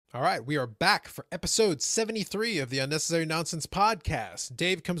All right, we are back for episode 73 of the Unnecessary Nonsense podcast.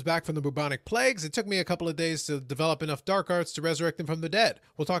 Dave comes back from the bubonic plagues. It took me a couple of days to develop enough dark arts to resurrect him from the dead.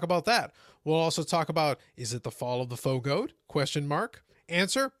 We'll talk about that. We'll also talk about, is it the fall of the faux goat? Question mark.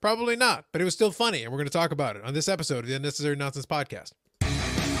 Answer, probably not, but it was still funny, and we're going to talk about it on this episode of the Unnecessary Nonsense podcast.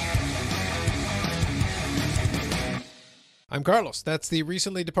 I'm Carlos. That's the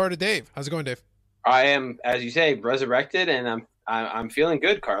recently departed Dave. How's it going, Dave? I am, as you say, resurrected, and I'm feeling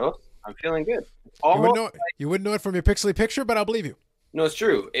good, Carlos. I'm feeling good. Almost you wouldn't know it from your pixely picture, but I'll believe you. No, it's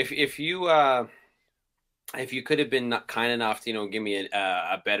true. If you could have been kind enough to give me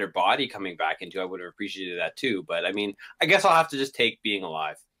a better body coming back into, I would have appreciated that too. But I mean, I guess I'll have to just take being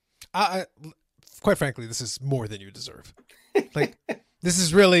alive. Quite frankly, this is more than you deserve. Like, this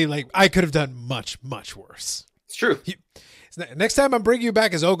is really like I could have done much, much worse. It's true. Next time I'm bringing you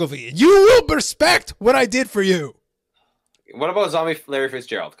back as Ogilvy, and you will respect what I did for you. What about zombie Larry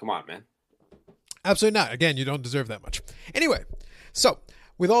Fitzgerald? Come on, man. Absolutely not. Again, you don't deserve that much. Anyway, so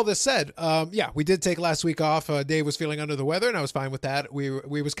with all this said, we did take last week off. Dave was feeling under the weather, and I was fine with that. We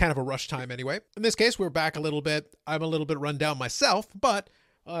was kind of a rush time anyway. In this case, we're back a little bit. I'm a little bit run down myself, but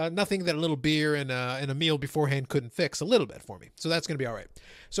nothing that a little beer and a meal beforehand couldn't fix a little bit for me. So that's going to be all right.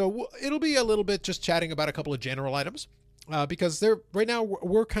 So it'll be a little bit just chatting about a couple of general items. Because right now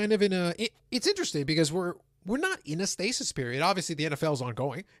we're kind of in it's interesting because we're not in a stasis period. Obviously the NFL is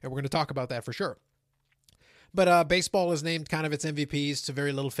ongoing and we're going to talk about that for sure. But baseball has named kind of its MVPs to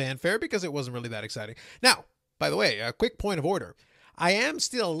very little fanfare because it wasn't really that exciting. Now, by the way, a quick point of order. I am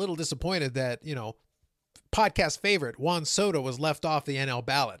still a little disappointed that, podcast favorite Juan Soto was left off the NL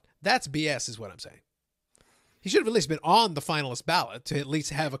ballot. That's BS is what I'm saying. He should have at least been on the finalist ballot to at least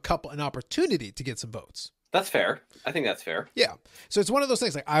have an opportunity to get some votes. That's fair. I think that's fair. Yeah. So it's one of those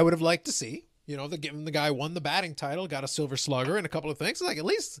things like I would have liked to see, the guy won the batting title, got a silver slugger and a couple of things. Like at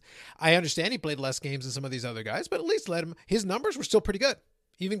least I understand he played less games than some of these other guys, but at least his numbers were still pretty good,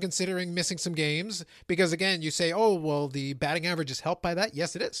 even considering missing some games. Because again, you say, oh, well, the batting average is helped by that.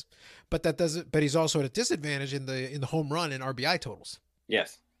 Yes, it is. But but he's also at a disadvantage in the home run and RBI totals.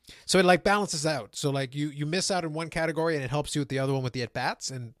 Yes. So it balances out. So you miss out in one category and it helps you with the other one with the at-bats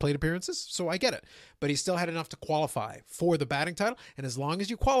and plate appearances. So I get it. But he still had enough to qualify for the batting title. And as long as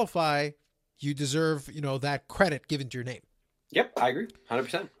you qualify, you deserve, that credit given to your name. Yep, I agree.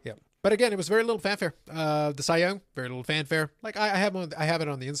 100%. Yeah. But again, it was very little fanfare. The Cy Young, very little fanfare. Like I have it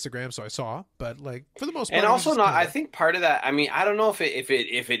on the Instagram, so I saw. But for the most part, and also not. I think part of that. I mean, I don't know if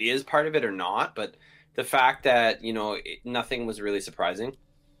it is part of it or not. But the fact that nothing was really surprising.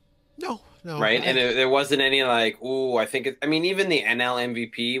 No. Right. And there wasn't any I think even the NL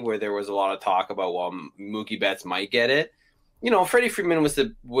MVP where there was a lot of talk about, well, Mookie Betts might get it. Freddie Freeman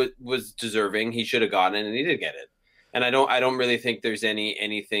was deserving. He should have gotten it and he did get it. And I don't really think there's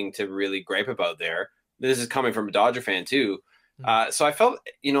anything to really gripe about there. This is coming from a Dodger fan too. So I felt,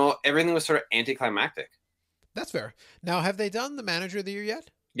 everything was sort of anticlimactic. That's fair. Now, have they done the manager of the year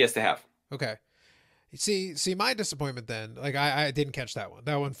yet? Yes, they have. Okay. See, my disappointment then, I didn't catch that one.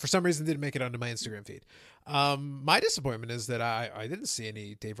 That one, for some reason, didn't make it onto my Instagram feed. My disappointment is that I didn't see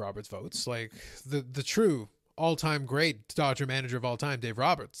any Dave Roberts votes. Like, the true all-time great Dodger manager of all time, Dave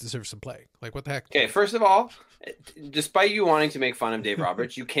Roberts, deserves some play. Like, what the heck? Okay, first of all, despite you wanting to make fun of Dave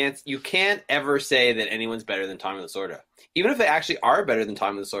Roberts, you can't ever say that anyone's better than Tommy Lasorda. Even if they actually are better than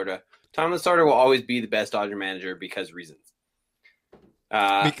Tommy Lasorda will always be the best Dodger manager because reasons.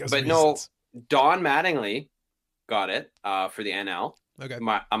 No, Don Mattingly got it for the NL. Okay.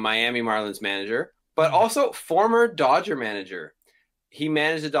 A Miami Marlins manager, but also former Dodger manager. He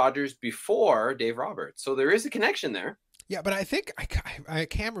managed the Dodgers before Dave Roberts. So there is a connection there. Yeah, but I think I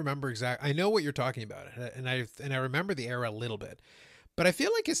can't remember exactly. I know what you're talking about, and I remember the era a little bit. But I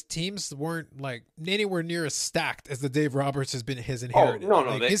feel like his teams weren't anywhere near as stacked as the Dave Roberts has inherited. Oh,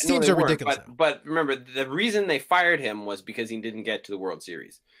 no. His teams are ridiculous. But remember, the reason they fired him was because he didn't get to the World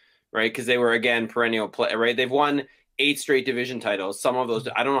Series. Right, because they were again perennial play. Right, they've won 8 straight division titles. Some of those,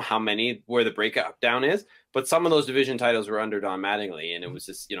 I don't know how many where the breakup down is, but some of those division titles were under Don Mattingly, and it was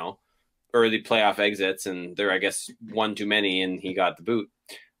just early playoff exits, and there I guess one too many, and he got the boot.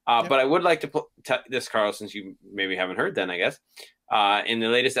 But I would like to this, Carl, since you maybe haven't heard, then I guess in the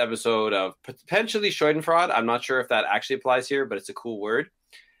latest episode of potentially Schadenfreude, I'm not sure if that actually applies here, but it's a cool word.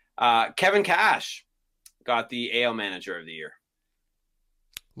 Kevin Cash got the AL Manager of the Year.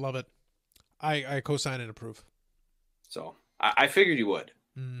 Love it. I co-sign and approve. So I figured you would.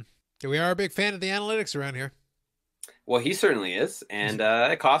 We are a big fan of the analytics around here. Well, he certainly is, and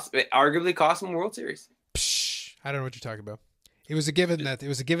it arguably cost him a World Series. Psh, I don't know what you're talking about. It was a given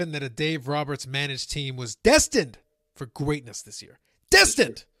that a Dave Roberts managed team was destined for greatness this year.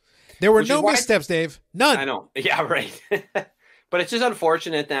 Destined. There were Which is no why- missteps, Dave. None. I know. Yeah, right. But it's just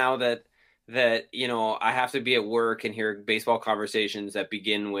unfortunate now that I have to be at work and hear baseball conversations that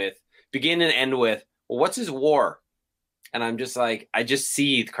begin and end with, well, what's his WAR? And I'm just like, I just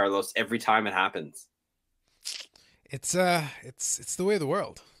seethe, Carlos, every time it happens. It's the way of the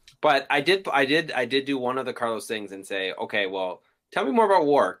world. But I did do one of the Carlos things and say, okay, well, tell me more about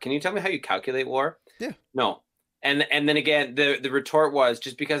WAR. Can you tell me how you calculate WAR? Yeah. No. And then again, the retort was,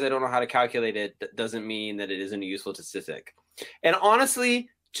 just because I don't know how to calculate it, that doesn't mean that it isn't a useful statistic. And honestly,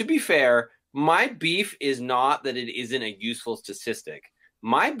 to be fair, my beef is not that it isn't a useful statistic.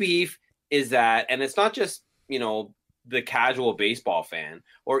 My beef is that, and it's not just, the casual baseball fan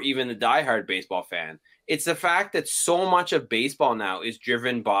or even the diehard baseball fan. It's the fact that so much of baseball now is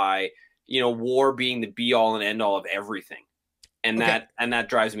driven by, WAR being the be all and end all of everything. And Okay. that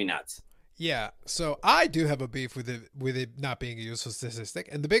drives me nuts. Yeah, so I do have a beef with it not being a useful statistic,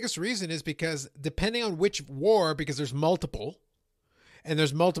 and the biggest reason is because depending on which WAR, because there's multiple, and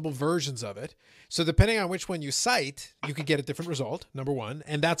there's multiple versions of it, so depending on which one you cite, you could get a different result. Number one,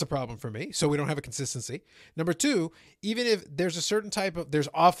 and that's a problem for me. So we don't have a consistency. Number two, even if there's a certain type of there's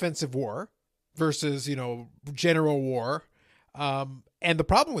offensive WAR versus general WAR, and the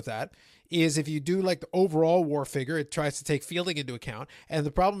problem with that is if you do like the overall WAR figure, it tries to take fielding into account. And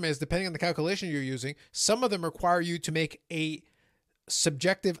the problem is, depending on the calculation you're using, some of them require you to make a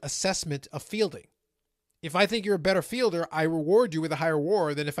subjective assessment of fielding. If I think you're a better fielder, I reward you with a higher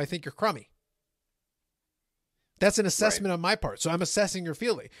WAR than if I think you're crummy. That's an assessment on my part. So I'm assessing your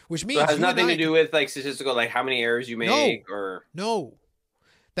fielding, which means So it has nothing to do with like statistical, like how many errors you make No.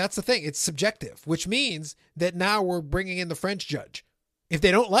 That's the thing. It's subjective, which means that now we're bringing in the French judge. If they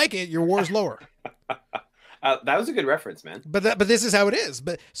don't like it, your WAR is lower. That was a good reference, man. But this is how it is.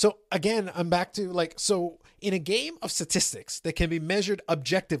 But so again, I'm back to so in a game of statistics that can be measured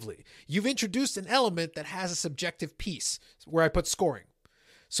objectively, you've introduced an element that has a subjective piece where I put scoring.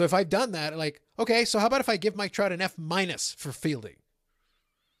 So if I've done that, okay, so how about if I give Mike Trout an F- for fielding?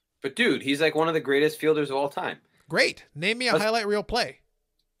 But dude, he's like one of the greatest fielders of all time. Great. Name me a highlight reel play.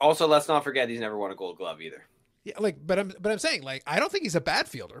 Also, let's not forget he's never won a Gold Glove either. Yeah, but I'm saying I don't think he's a bad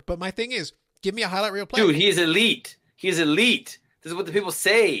fielder, but my thing is, give me a highlight reel play. Dude, he is elite. He is elite. This is what the people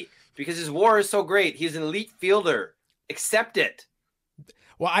say because his WAR is so great. He's an elite fielder. Accept it.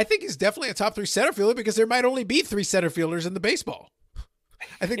 Well, I think he's definitely a top 3 center fielder because there might only be 3 center fielders in the baseball.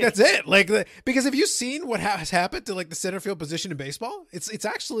 I think that's it. Because have you seen what has happened to the center field position in baseball? It's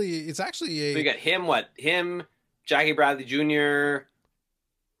actually a. So you got him, Jackie Bradley Jr. ?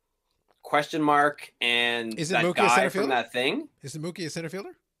 And is it that Mookie a guy center from fielder? that thing. Is it Mookie a center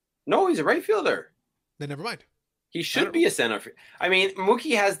fielder? No, he's a right fielder. Then never mind. He should be a center field. I mean,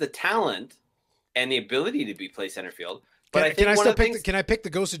 Mookie has the talent and the ability to play center field. But I think can I pick the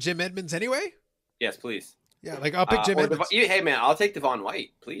ghost of Jim Edmonds anyway? Yes, please. Yeah, I'll pick Jim Edmonds. Hey man, I'll take Devon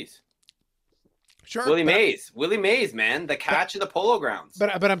White, please. Sure. Willie Mays, man, the catch of the Polo Grounds.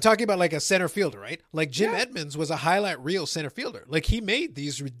 But I'm talking about a center fielder, right? Jim Edmonds was a highlight reel center fielder. He made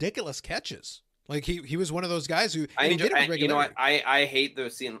these ridiculous catches. He was one of those guys who I hate the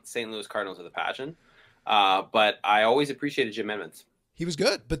St. Louis Cardinals with a passion, but I always appreciated Jim Edmonds. He was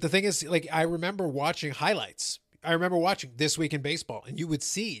good, but the thing is, I remember watching highlights. I remember watching This Week in Baseball, and you would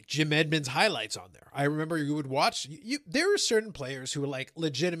see Jim Edmonds highlights on there. I remember you would watch. There are certain players who are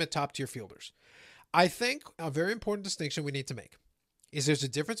legitimate top tier fielders. I think a very important distinction we need to make is there's a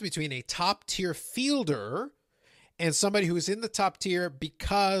difference between a top tier fielder and somebody who is in the top tier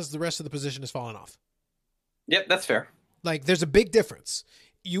because the rest of the position has fallen off. Yep, that's fair. There's a big difference.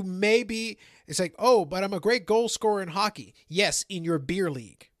 You may be, it's but I'm a great goal scorer in hockey. Yes, in your beer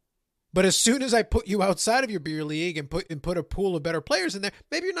league. But as soon as I put you outside of your beer league and put a pool of better players in there,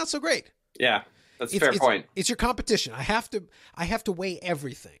 maybe you're not so great. Yeah. That's a fair point. It's your competition. I have to weigh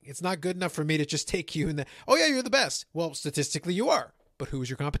everything. It's not good enough for me to just take you and you're the best. Well, statistically you are, but who is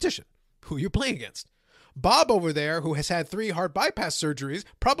your competition? Who are you playing against? Bob over there, who has had 3 heart bypass surgeries,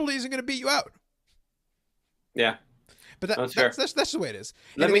 probably isn't going to beat you out. Yeah. But that's the way it is.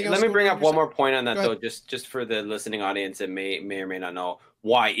 Let me bring up one more point on that though, just for the listening audience that may or may not know,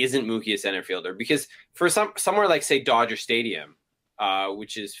 why isn't Mookie a center fielder? Because for somewhere like say Dodger Stadium,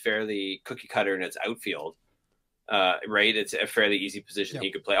 which is fairly cookie cutter in its outfield, right? It's a fairly easy position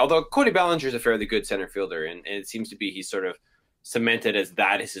he could play. Although Cody Bellinger is a fairly good center fielder, and it seems to be he's sort of cemented as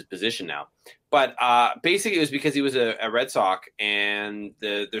that is his position now. But basically, it was because he was a Red Sox, and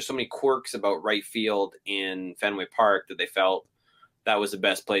there's so many quirks about right field in Fenway Park that they felt that was the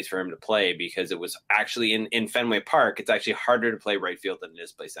best place for him to play, because it was actually in Fenway Park. It's actually harder to play right field than it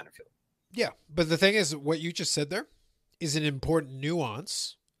is to play center field. Yeah, but the thing is, what you just said there is an important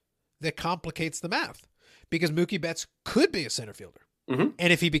nuance that complicates the math because Mookie Betts could be a center fielder. Mm-hmm.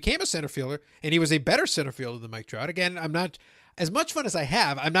 And if he became a center fielder and he was a better center fielder than Mike Trout, again, I'm not as much fun as I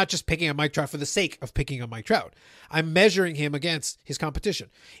have. I'm not just picking on Mike Trout for the sake of picking on Mike Trout. I'm measuring him against his competition.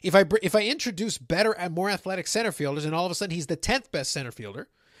 If I introduce better and more athletic center fielders and all of a sudden he's the 10th best center fielder,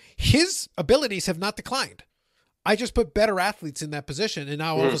 his abilities have not declined. I just put better athletes in that position, and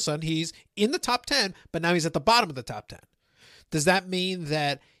now all of a sudden he's in the top 10, but now he's at the bottom of the top 10. Does that mean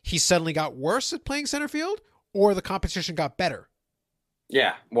that he suddenly got worse at playing center field, or the competition got better?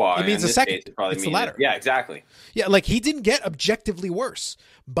 Yeah, well, it means the second. It's the latter. Yeah, exactly. Yeah, like he didn't get objectively worse.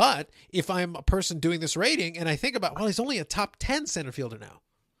 But if I'm a person doing this rating and I think about, well, he's only a top 10 center fielder now.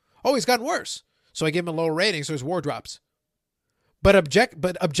 Oh, he's gotten worse. So I give him a lower rating, so his WAR drops. But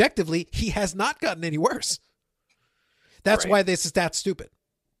objectively, he has not gotten any worse. That's why this stat's stupid.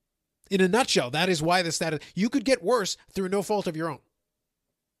 In a nutshell, that is why the stat is, you could get worse through no fault of your own.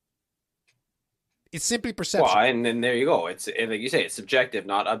 It's simply perception. Well, and then there you go. It's like you say, it's subjective,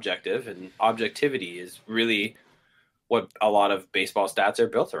 not objective, and objectivity is really what a lot of baseball stats are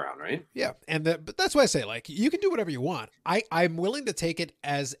built around, right? Yeah, but that's why I say, like, you can do whatever you want. I'm willing to take it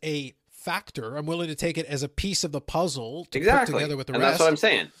as a factor. I'm willing to take it as a piece of the puzzle to put together with the rest. That's what I'm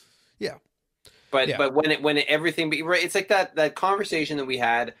saying. Yeah. But when everything, right, it's like that conversation that we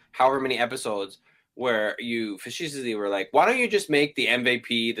had, however many episodes, where you facetiously were like, why don't you just make the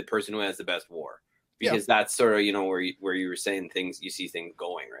MVP the person who has the best WAR? Because that's sort of, where you were saying things, you see things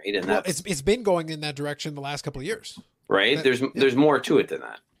going, right? And it's been going in that direction the last couple of years, right? There's more to it than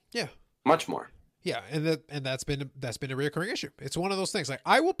that. Yeah, much more. Yeah, and that's been a recurring issue. It's one of those things. Like,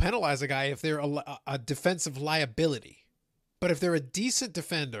 I will penalize a guy if they're a defensive liability, but if they're a decent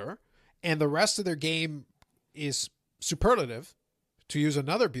defender and the rest of their game is superlative, to use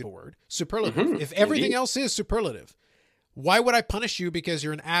another beautiful word, superlative. Mm-hmm. If everything else is superlative, why would I punish you because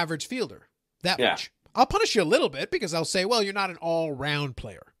you're an average fielder? That much. I'll punish you a little bit because I'll say, well, you're not an all-round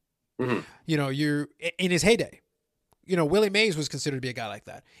player. Mm-hmm. You're in his heyday. Willie Mays was considered to be a guy like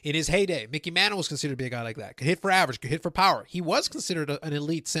that. In his heyday, Mickey Mantle was considered to be a guy like that. Could hit for average, could hit for power. He was considered an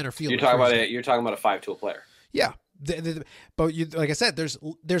elite center fielder. You're talking about a 5-tool player. Yeah. But like I said,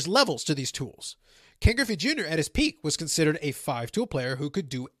 there's levels to these tools. Ken Griffey Jr. at his peak was considered a 5-tool player who could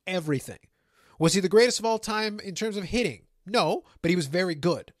do everything. Was he the greatest of all time in terms of hitting? No, but he was very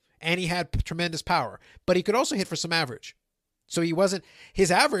good. And he had tremendous power. But he could also hit for some average. So his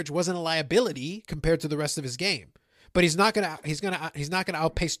average wasn't a liability compared to the rest of his game. But he's not gonna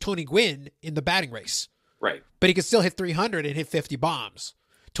outpace Tony Gwynn in the batting race. Right. But he could still hit 300 and hit 50 bombs.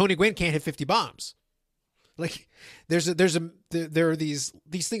 Tony Gwynn can't hit 50 bombs. Like, there are these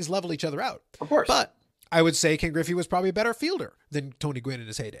things level each other out. Of course. But I would say Ken Griffey was probably a better fielder than Tony Gwynn in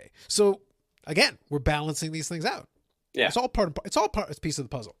his heyday. So again, we're balancing these things out. Yeah. It's a piece of the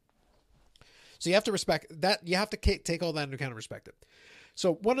puzzle. So you have to respect that. You have to take all that into account and respect it.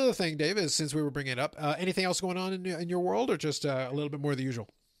 So one other thing, Dave, is since we were bringing it up, anything else going on in your world, or just a little bit more of the usual?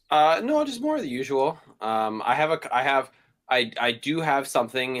 No, just more of the usual. I do have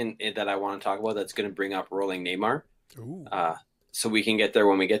something that I want to talk about that's going to bring up rolling Neymar. Ooh. So we can get there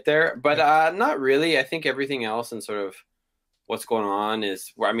when we get there, but not really. I think everything else and sort of what's going on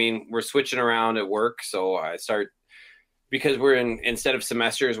is, we're switching around at work. So I start, because instead of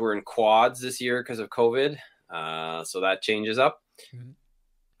semesters, we're in quads this year because of COVID. So that changes up. Mm-hmm.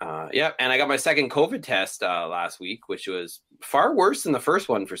 And I got my second COVID test last week, which was far worse than the first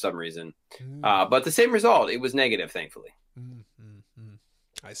one for some reason. Mm-hmm. But the same result. It was negative, thankfully. Mm-hmm.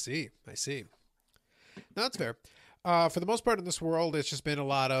 I see. No, that's fair. For the most part in this world, it's just been a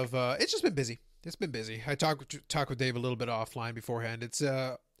lot of. It's just been busy. It's been busy. I talked with Dave a little bit offline beforehand.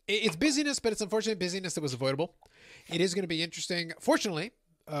 It's busyness, but it's unfortunate busyness that was avoidable. It is going to be interesting. Fortunately,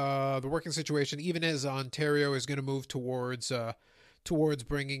 the working situation, even as Ontario is going to move towards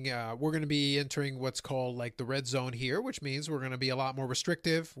bringing, we're going to be entering what's called like the red zone here, which means we're going to be a lot more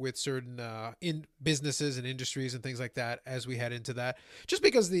restrictive with certain in businesses and industries and things like that as we head into that, just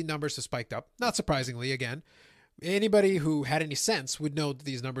because the numbers have spiked up. Not surprisingly, again, anybody who had any sense would know that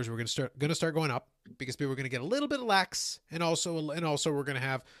these numbers were going to start going up because people are going to get a little bit lax, and also we're going to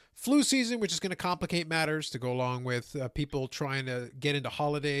have flu season, which is going to complicate matters to go along with people trying to get into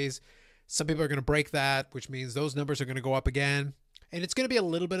holidays. Some people are going to break that, which means those numbers are going to go up again. And it's going to be a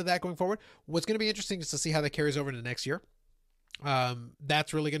little bit of that going forward. What's going to be interesting is to see how that carries over into next year.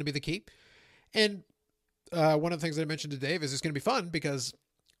 That's really going to be the key. And one of the things that I mentioned to Dave is it's going to be fun because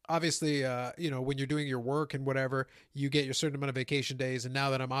obviously, when you're doing your work and whatever, you get your certain amount of vacation days. And now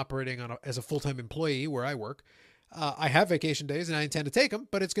that I'm operating as a full-time employee where I work, I have vacation days and I intend to take them,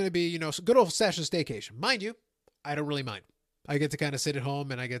 but it's going to be, good old-fashioned staycation. Mind you, I don't really mind. I get to kind of sit at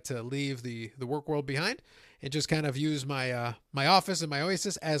home and I get to leave the work world behind and just kind of use my my office and my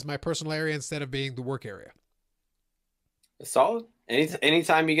oasis as my personal area instead of being the work area. Solid.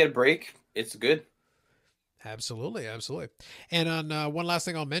 Anytime you get a break, it's good. Absolutely, absolutely. And on one last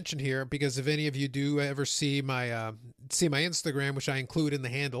thing I'll mention here, because if any of you do ever see my Instagram, which I include in the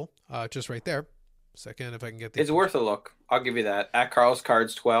handle, just right there. Second, if I can get it's worth a look. I'll give you that at Carlos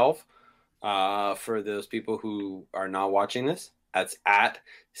Cards 12. For those people who are not watching this, that's at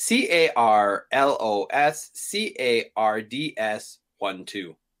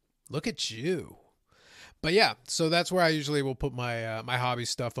CarlosCards12. Look at you. But yeah, so that's where I usually will put my my hobby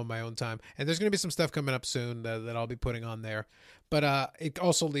stuff on my own time. And there's going to be some stuff coming up soon that I'll be putting on there. But it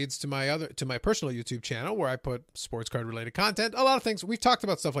also leads to my personal YouTube channel where I put sports card related content. A lot of things. We've talked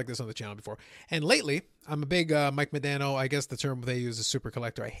about stuff like this on the channel before. And lately, I'm a big Mike Modano. I guess the term they use is super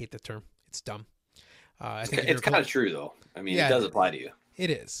collector. I hate the term. It's dumb. I think it's kind of true though. I mean, yeah, it does apply to you.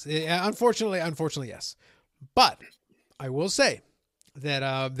 It is. Unfortunately, yes. But I will say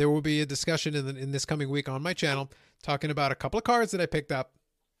that there will be a discussion in this coming week on my channel talking about a couple of cards that I picked up.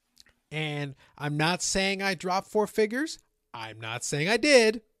 And I'm not saying I dropped 4 figures. I'm not saying I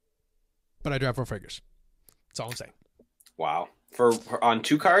did, but I dropped 4 figures. That's all I'm saying. Wow. For on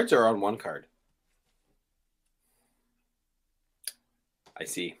 2 cards or on 1 card? I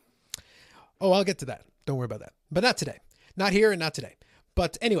see. Oh, I'll get to that. Don't worry about that. But not today. Not here and not today.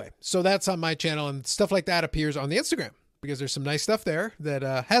 But anyway, so that's on my channel, and stuff like that appears on the Instagram because there's some nice stuff there that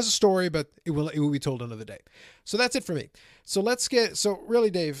has a story, but it will be told another day. So that's it for me. So really,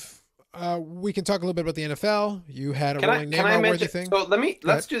 Dave, we can talk a little bit about the NFL. You had a rolling Neymar worthy thing. So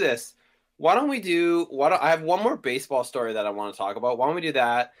let's do this. Why don't we do I have one more baseball story that I want to talk about. Why don't we do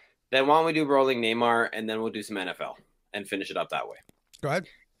that? Then why don't we do rolling Neymar, and then we'll do some NFL and finish it up that way. Go ahead.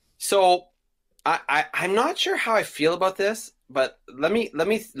 So I'm not sure how I feel about this, but let me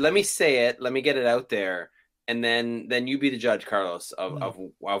say it. Let me get it out there, and then you be the judge, Carlos, of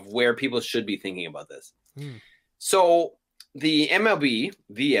where people should be thinking about this. So the MLB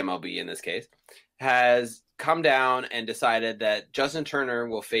in this case, has come down and decided that Justin Turner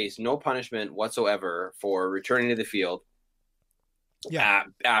will face no punishment whatsoever for returning to the field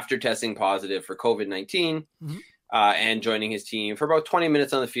after testing positive for COVID-19. And joining his team for about 20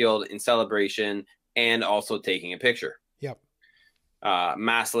 minutes on the field in celebration and also taking a picture. Yep.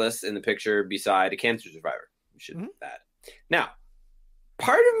 Maskless in the picture beside a cancer survivor. We should do that. Now,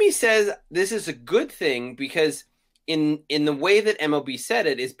 part of me says this is a good thing because in the way that MLB said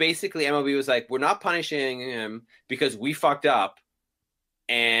it is basically MLB was like, we're not punishing him because we fucked up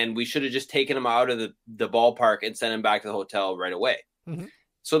and we should have just taken him out of the ballpark and sent him back to the hotel right away.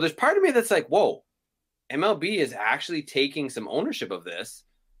 So there's part of me that's like, whoa, MLB is actually taking some ownership of this,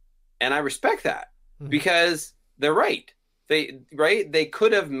 and I respect that because they're right. They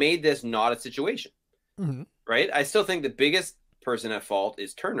could have made this not a situation, right? I still think the biggest person at fault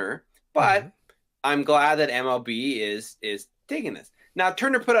is Turner, but I'm glad that MLB is taking this. Now,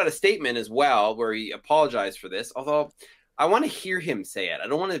 Turner put out a statement as well where he apologized for this, although I want to hear him say it. I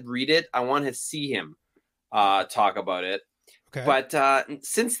don't want to read it. I want to see him talk about it. Okay. But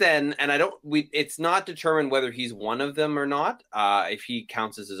since then, and it's not determined whether he's one of them or not, if he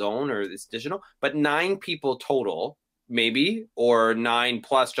counts as his own or it's additional, but 9 people total, maybe, or 9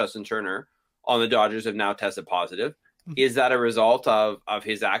 plus Justin Turner on the Dodgers have now tested positive. Is that a result of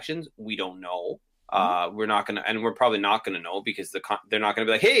his actions? We don't know. We're not going to, and we're probably not going to know because they're not going to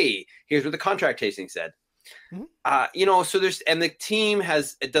be like, hey, here's what the contract tasting said. So and the team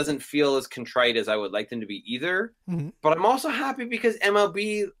it doesn't feel as contrite as I would like them to be either. But I'm also happy because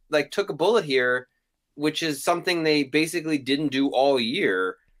MLB took a bullet here, which is something they basically didn't do all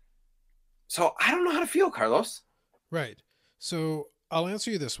year. So I don't know how to feel, Carlos. Right. So I'll answer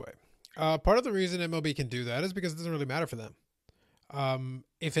you this way. Part of the reason MLB can do that is because it doesn't really matter for them.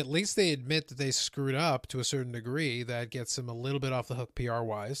 If at least they admit that they screwed up to a certain degree, that gets them a little bit off the hook PR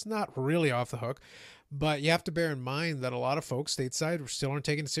wise, not really off the hook. But you have to bear in mind that a lot of folks stateside still aren't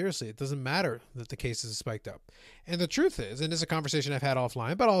taking it seriously. It doesn't matter that the cases spiked up. And the truth is, and it's a conversation I've had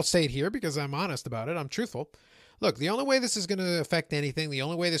offline, but I'll say it here because I'm honest about it. I'm truthful. Look, the only way this is going to affect anything, the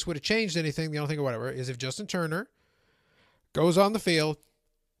only way this would have changed anything, the only thing or whatever, is if Justin Turner goes on the field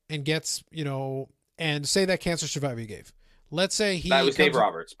and gets, and say that cancer survivor he gave. Let's say that was Dave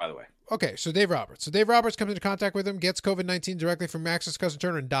Roberts, by the way. Okay, so Dave Roberts. So Dave Roberts comes into contact with him, gets COVID-19 directly from Max's cousin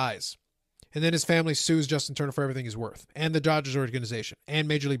Turner, and dies. And then his family sues Justin Turner for everything he's worth, and the Dodgers organization, and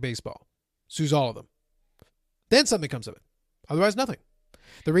Major League Baseball. Sues all of them. Then something comes of it. Otherwise, nothing.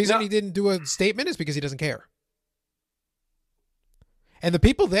 The reason he didn't do a statement is because he doesn't care. And the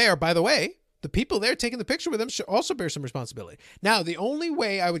people there, by the way, The people there taking the picture with him should also bear some responsibility. Now, the only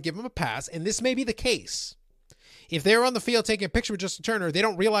way I would give him a pass, and this may be the case, if they're on the field taking a picture with Justin Turner, they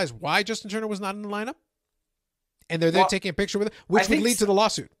don't realize why Justin Turner was not in the lineup, and they're there taking a picture with him, which would lead to the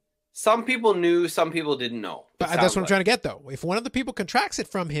lawsuit. Some people knew, some people didn't know. But that's what I'm trying to get, though. If one of the people contracts it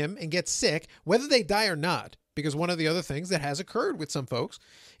from him and gets sick, whether they die or not, because one of the other things that has occurred with some folks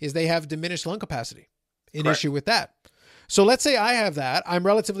is they have diminished lung capacity, an issue with that. So let's say I have that. I'm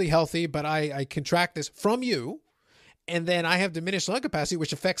relatively healthy, but I contract this from you, and then I have diminished lung capacity,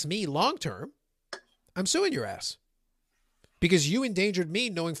 which affects me long term. I'm suing your ass because you endangered me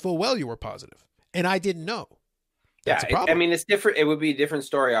knowing full well you were positive, and I didn't know. That's a problem. I mean, it's different. It would be a different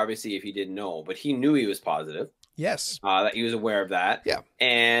story, obviously, if he didn't know, but he knew he was positive. Yes. That he was aware of that. Yeah.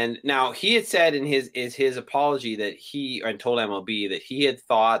 And now he had said in his apology that and told MLB that he had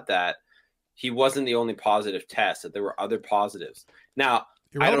thought that he wasn't the only positive test, that there were other positives. Now,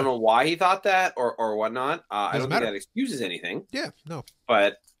 I don't know why he thought that or whatnot. I don't think that excuses anything. Yeah, no.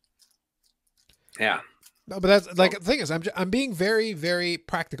 But yeah. No, but that's the thing is, I'm being very, very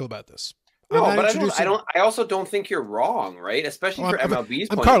practical about this. No, but I also don't think you're wrong, right? Especially for MLB's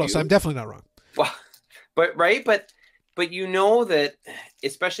point Carlos, of view. I'm definitely not wrong. Well, but you know that,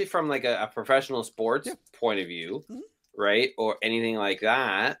 especially from like a professional sports point of view, right? Or anything like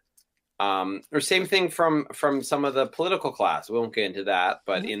that. Or same thing from some of the political class. We won't get into that,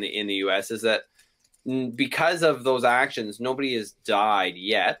 but in the US is that because of those actions, nobody has died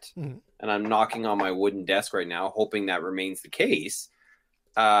yet. And I'm knocking on my wooden desk right now, hoping that remains the case.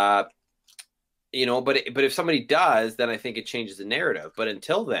 You know, but if somebody does, then I think it changes the narrative. But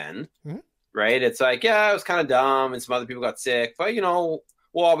until then, right? It's like, yeah, it was kind of dumb and some other people got sick, but you know,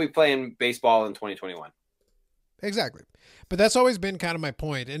 we'll all be playing baseball in 2021. Exactly. But that's always been kind of my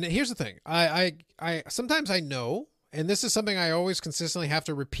point. And here's the thing. I sometimes I know, and this is something I always consistently have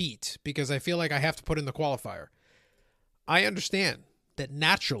to repeat because I feel like I have to put in the qualifier. I understand that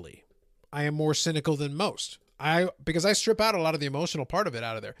naturally I am more cynical than most. Because I strip out a lot of the emotional part of it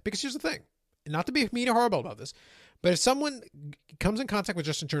out of there. Because here's the thing. And not to be mean or horrible about this, but if someone comes in contact with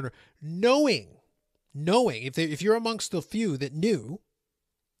Justin Turner, knowing if you're amongst the few that knew,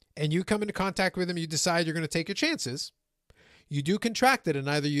 and you come into contact with him, you decide you're going to take your chances, you do contract it, and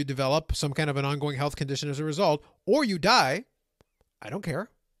either you develop some kind of an ongoing health condition as a result, or you die, I don't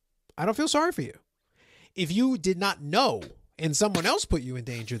care. I don't feel sorry for you. If you did not know and someone else put you in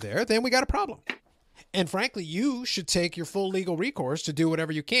danger there, then we got a problem. And frankly, you should take your full legal recourse to do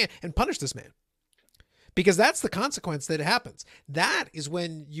whatever you can and punish this man. Because that's the consequence that happens. That is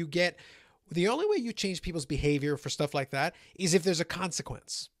when you get, the only way you change people's behavior for stuff like that is if there's a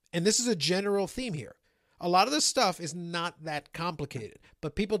consequence. And this is a general theme here. A lot of this stuff is not that complicated,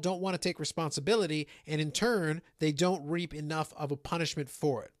 but people don't want to take responsibility, and in turn, they don't reap enough of a punishment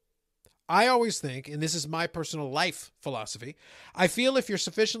for it. I always think, and this is my personal life philosophy, I feel if you're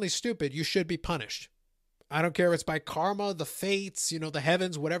sufficiently stupid, you should be punished. I don't care if it's by karma, the fates, the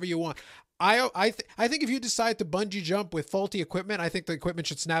heavens, whatever you want. I think if you decide to bungee jump with faulty equipment, I think the equipment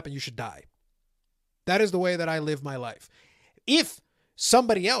should snap and you should die. That is the way that I live my life. If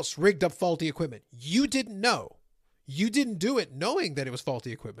somebody else rigged up faulty equipment, you didn't know, you didn't do it knowing that it was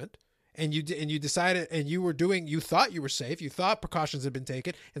faulty equipment, and you decided, and you thought you were safe, you thought precautions had been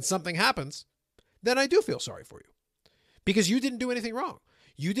taken, and something happens, then I do feel sorry for you. Because you didn't do anything wrong.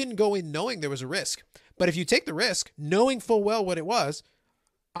 You didn't go in knowing there was a risk. But if you take the risk, knowing full well what it was,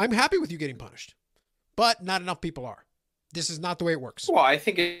 I'm happy with you getting punished. But not enough people are. This is not the way it works. Well, I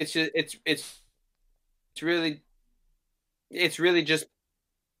think it's really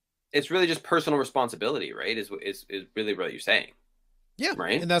just personal responsibility, right? Is really what you're saying. Yeah,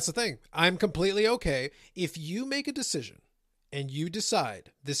 right. And that's the thing. I'm completely okay if you make a decision and you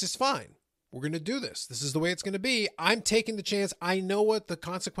decide this is fine. We're going to do this. This is the way it's going to be. I'm taking the chance. I know what the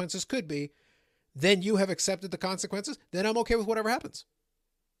consequences could be. Then you have accepted the consequences. Then I'm okay with whatever happens.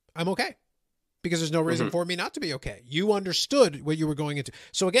 I'm okay. Because there's no reason for me not to be okay. You understood what you were going into.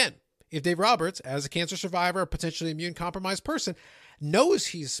 So again, if Dave Roberts, as a cancer survivor, a potentially immune compromised person, knows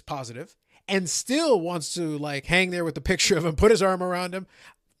he's positive and still wants to hang there with the picture of him, put his arm around him,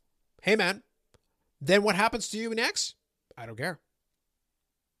 hey man, then what happens to you next? I don't care.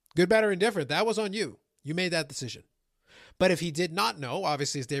 Good, bad, or indifferent, that was on you. You made that decision. But if he did not know,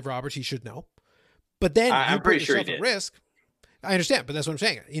 obviously as Dave Roberts, he should know. But then I'm pretty sure he did. At risk. I understand, but that's what I'm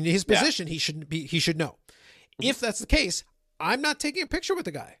saying. In his position, he should know. If that's the case, I'm not taking a picture with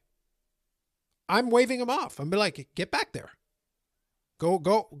the guy. I'm waving him off. I'm like, get back there.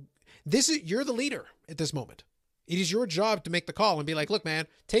 Go. You're the leader at this moment. It is your job to make the call and be like, look, man,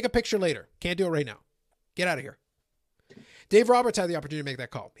 take a picture later. Can't do it right now. Get out of here. Dave Roberts had the opportunity to make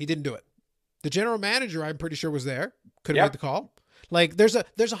that call. He didn't do it. The general manager, I'm pretty sure, was there. Could have Yep. made the call. Like there's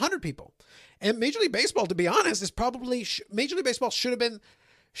 100 people, and Major League Baseball, to be honest, is probably Major League Baseball should have been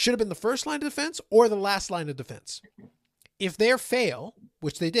the first line of defense or the last line of defense. If they fail,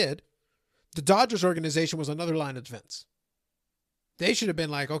 which they did, the Dodgers organization was another line of defense. They should have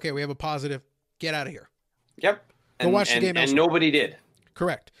been like, okay, we have a positive, get out of here. Yep. Go watch the game And elsewhere. nobody did.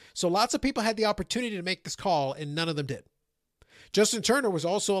 Correct. So lots of people had the opportunity to make this call, and none of them did. Justin Turner was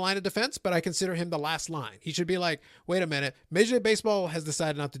also a line of defense, but I consider him the last line. He should be like, wait a minute, Major League Baseball has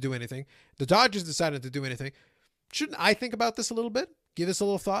decided not to do anything. The Dodgers decided not to do anything. Shouldn't I think about this a little bit? Give this a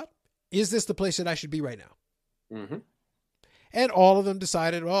little thought? Is this the place that I should be right now? Mm-hmm. And all of them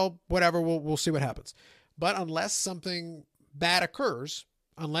decided, well, whatever, we'll see what happens. But unless something bad occurs,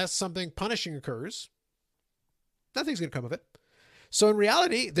 unless something punishing occurs, nothing's going to come of it. So in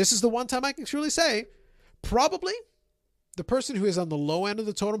reality, this is the one time I can truly say, probably the person who is on the low end of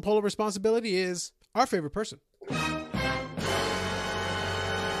the totem pole of responsibility is our favorite person.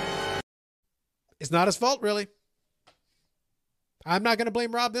 It's not his fault, really. I'm not going to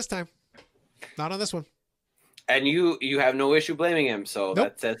blame Rob this time. Not on this one. And you have no issue blaming him, so Nope.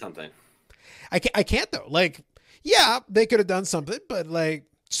 that says something. I can't though. Like, yeah, they could have done something, but like,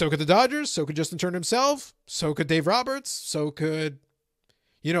 so could the Dodgers, so could Justin Turner himself, so could Dave Roberts, so could,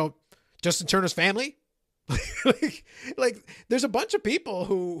 Justin Turner's family. like, there's a bunch of people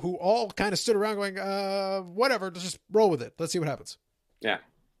who all kind of stood around going, whatever, let's just roll with it. Let's see what happens. Yeah.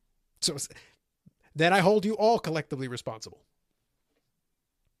 So then I hold you all collectively responsible.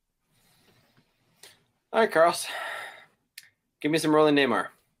 All right, Carlos. Give me some rolling Neymar.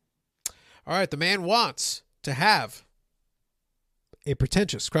 All right, the man wants to have a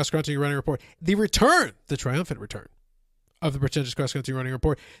pretentious cross-country running report. The triumphant return of the pretentious cross-country running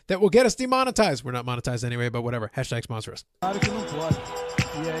report that will get us demonetized. We're not monetized anyway, but whatever. Hashtag sponsor us. Claro que não pode.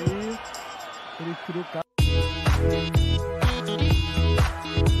 E aí, ele criou o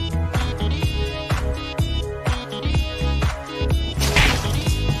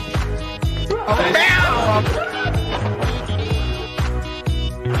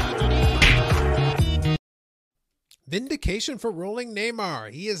Vindication for rolling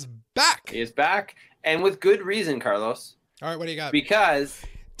Neymar. He is back. He is back, and with good reason, Carlos. All right, what do you got? Because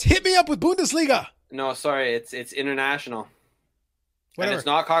Hit me up with Bundesliga. no, sorry, it's international, Whatever. and it's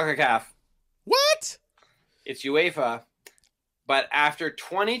not CONCACAF. What? It's UEFA. But after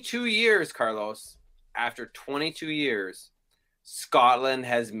 22 years, Carlos, after 22 years, Scotland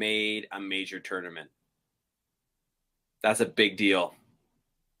has made a major tournament. That's a big deal.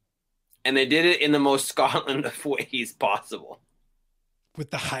 And they did it in the most Scotland of ways possible. With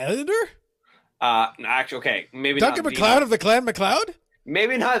the Highlander? Actually, okay, maybe Duncan not MacLeod of the Clan MacLeod?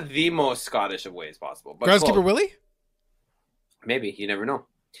 maybe not the most Scottish of ways possible, but Groundskeeper close. Willie? Maybe, you never know.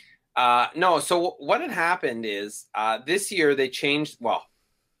 No, so what had happened is this year they changed,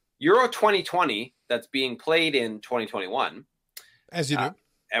 Euro 2020 that's being played in 2021, As you do.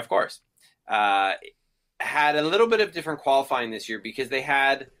 of course, had a little bit of different qualifying this year because they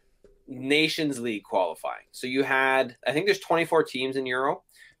had Nations League qualifying. So you had, I think there's 24 teams in Euro.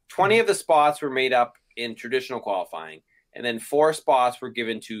 20 of the spots were made up in traditional qualifying, and then 4 spots were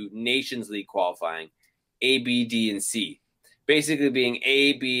given to Nations League qualifying, A, B, D, and C. Basically being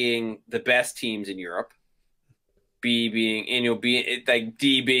A being the best teams in Europe, B being,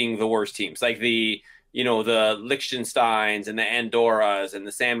 D being the worst teams, like the Liechtensteins and the Andorras and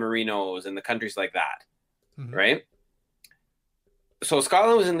the San Marinos and the countries like that, right? So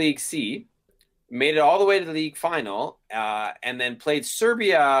Scotland was in League C, made it all the way to the league final, and then played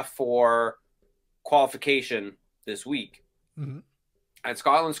Serbia for qualification this week. Mm-hmm. And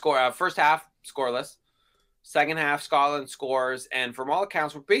Scotland scored first half scoreless, second half Scotland scores, and from all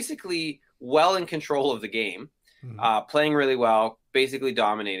accounts, we're basically well in control of the game, playing really well, basically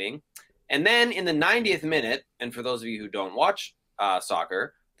dominating. And then in the 90th minute, and for those of you who don't watch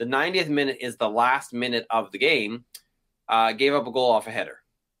soccer, the 90th minute is the last minute of the game. Gave up a goal off a header.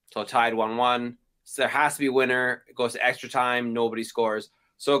 So tied 1-1. So there has to be a winner. It goes to extra time. Nobody scores.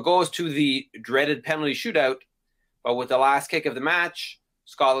 So it goes to the dreaded penalty shootout. But with the last kick of the match,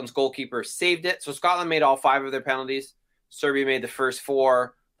 Scotland's goalkeeper saved it. So Scotland made all 5 of their penalties. Serbia made the first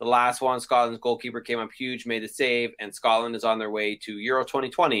 4. The last one, Scotland's goalkeeper came up huge, made the save, and Scotland is on their way to Euro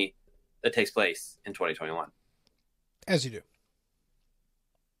 2020 that takes place in 2021. As you do.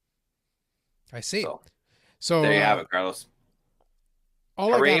 I see. So there you have it, Carlos.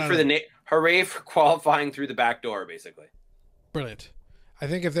 Hooray for qualifying through the back door, basically. Brilliant. I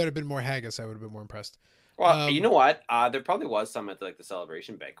think if there had been more haggis, I would have been more impressed. Well, you know what? There probably was some at the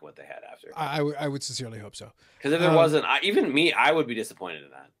celebration banquet they had after. I would sincerely hope so. Because if there wasn't, even me, I would be disappointed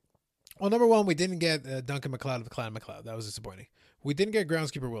in that. Well, number one, we didn't get Duncan McLeod of the Clan McLeod. That was disappointing. We didn't get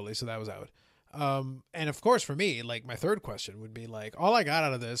groundskeeper Willie, so that was out. And of course, for me, like my third question would be like, all I got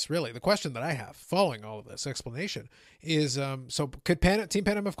out of this, really, the question that I have following all of this explanation is, so could Team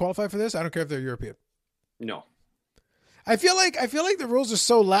Panama have qualified for this? I don't care if they're European. No. I feel like the rules are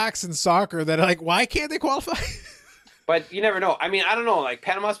so lax in soccer that like, why can't they qualify? But you never know. I mean, I don't know. Like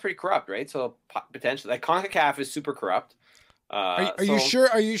Panama's pretty corrupt, right? So potentially, like CONCACAF is super corrupt. Are you sure?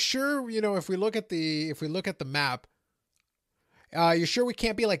 Are you sure? You know, if we look at the map, you're sure we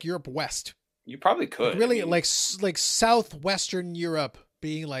can't be like Europe West? You probably could. Really, like southwestern Europe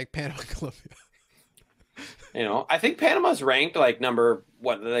being like Panama, Colombia. You know, I think Panama's ranked like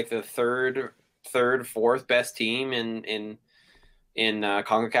like the third, fourth best team in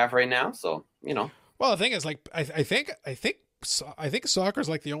CONCACAF right now. So you know. Well, the thing is, like, I think soccer is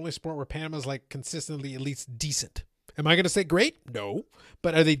like the only sport where Panama's like consistently at least decent. Am I going to say great? No,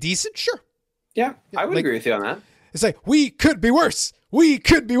 but are they decent? Sure. Yeah, I would agree with you on that. It's like we could be worse. We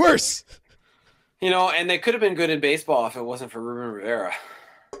could be worse. You know, and they could have been good in baseball if it wasn't for Ruben Rivera.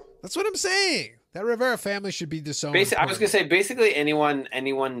 That's what I'm saying. That Rivera family should be disowned. I was going to say, basically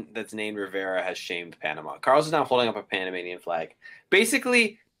anyone that's named Rivera has shamed Panama. Carlos is now holding up a Panamanian flag.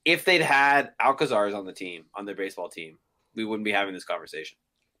 Basically, if they'd had Alcazars on the team, on their baseball team, we wouldn't be having this conversation.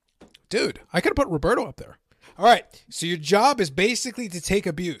 Dude, I could have put Roberto up there. All right, so your job is basically to take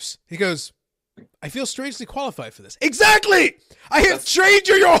abuse. He goes, I feel strangely qualified for this. Exactly! I have trained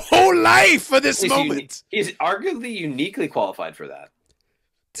you your whole life for this moment. He's arguably uniquely qualified for that.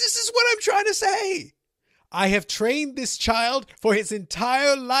 This is what I'm trying to say. I have trained this child for his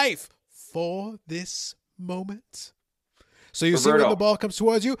entire life for this moment. So you see when the ball comes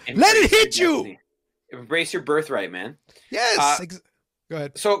towards you, let it hit you. Embrace your birthright, man. Yes. Go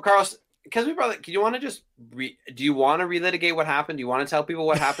ahead. So, Carlos, because we probably, do you want to just do you want to relitigate what happened? Do you want to tell people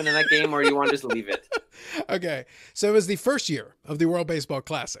what happened in that game, or do you want to just leave it? Okay. So it was the first year of the World Baseball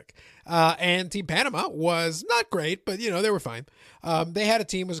Classic, and Team Panama was not great, but they were fine. They had a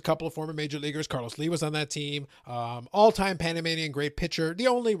team with a couple of former major leaguers. Carlos Lee was on that team. All-time Panamanian great pitcher, the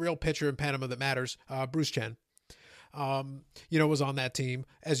only real pitcher in Panama that matters, Bruce Chen. Was on that team,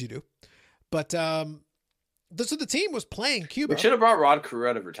 as you do. But so the team was playing Cuba. We should have brought Rod Carew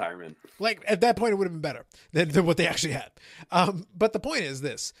out of retirement. Like, at that point, it would have been better than what they actually had. But the point is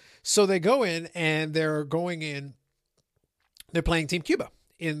this. So they go in, and they're playing Team Cuba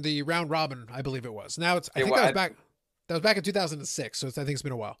in the round robin, I believe it was. Now, that was back in 2006, so I think it's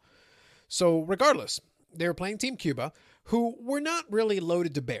been a while. So regardless, they were playing Team Cuba, who were not really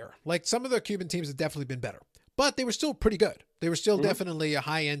loaded to bear. Like, some of the Cuban teams have definitely been better. But they were still pretty good. They were still definitely a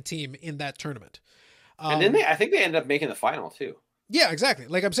high-end team in that tournament. And then I think they ended up making the final too. Yeah, exactly.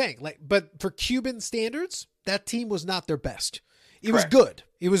 Like I'm saying, but for Cuban standards, that team was not their best. It was good.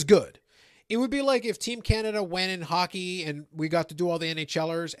 It was good. It would be like if Team Canada went in hockey and we got to do all the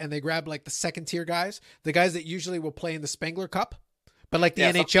NHLers and they grabbed like the second tier guys, the guys that usually will play in the Spengler Cup, but like the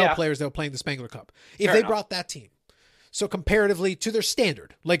NHL players that will play in the Spengler Cup. If they brought that team. So comparatively to their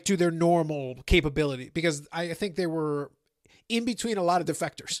standard, like to their normal capability, because I think they were in between a lot of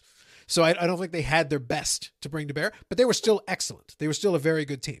defectors. So I don't think they had their best to bring to bear, but they were still excellent. They were still a very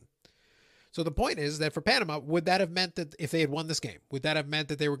good team. So the point is that for Panama, would that have meant that if they had won this game, would that have meant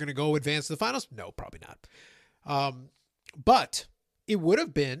that they were going to go advance to the finals? No, probably not. But it would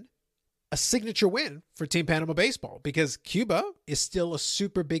have been a signature win for Team Panama baseball because Cuba is still a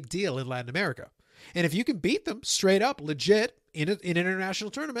super big deal in Latin America. And if you can beat them straight up, legit, in an international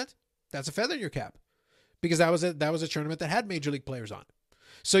tournament, that's a feather in your cap because that was a tournament that had major league players on.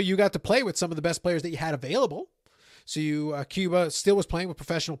 So you got to play with some of the best players that you had available. So Cuba still was playing with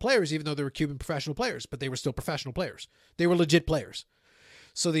professional players, even though they were Cuban professional players, but they were still professional players. They were legit players.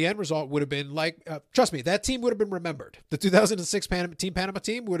 So the end result would have been like, trust me, that team would have been remembered. The 2006 Team Panama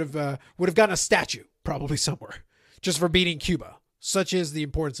team would have gotten a statue probably somewhere just for beating Cuba. Such is the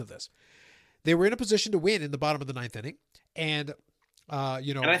importance of this. They were in a position to win in the bottom of the ninth inning, and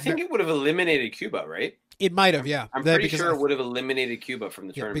and I think it would have eliminated Cuba, right? It might have, yeah. I'm pretty sure it would have eliminated Cuba from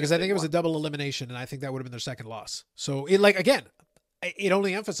the tournament. Because I think it was a double elimination, and I think that would have been their second loss. So, it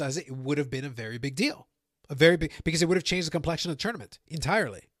only emphasizes it would have been a very big deal. Because it would have changed the complexion of the tournament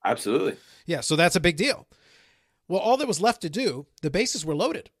entirely. Absolutely. Yeah, so that's a big deal. Well, all that was left to do, the bases were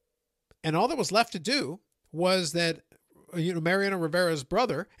loaded. And all that was left to do was that, Mariano Rivera's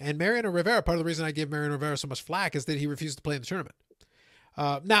brother, and Mariano Rivera, part of the reason I give Mariano Rivera so much flack is that he refused to play in the tournament.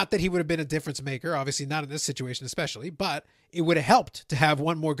 Not that he would have been a difference maker, obviously not in this situation especially, but it would have helped to have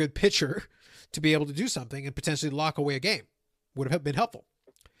one more good pitcher to be able to do something and potentially lock away a game. Would have been helpful.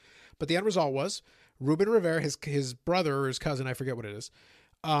 But the end result was Ruben Rivera, his brother or his cousin, I forget what it is,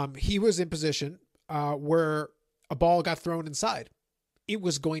 he was in position where a ball got thrown inside. It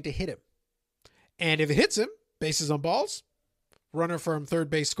was going to hit him. And if it hits him, bases on balls, runner from third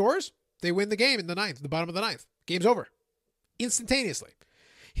base scores, they win the game in the ninth, the bottom of the ninth. Game's over. Instantaneously.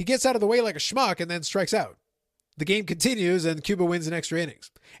 He gets out of the way like a schmuck and then strikes out. The game continues and Cuba wins in extra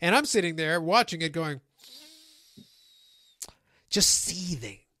innings. And I'm sitting there watching it going, just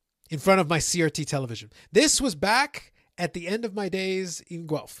seething in front of my CRT television. This was back at the end of my days in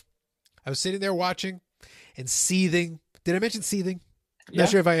Guelph. I was sitting there watching and seething. Did I mention seething? Yeah. Not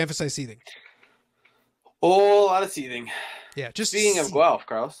sure if I emphasize seething. Whole lot of seething. Yeah, just Speaking of Guelph,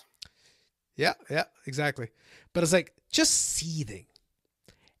 Carlos. Yeah, exactly. But it's like just seething.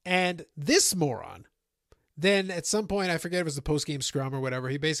 And this moron, then at some point, I forget if it was the post-game scrum or whatever,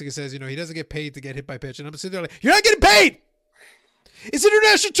 he basically says, he doesn't get paid to get hit by pitch. And I'm sitting there like, you're not getting paid! It's an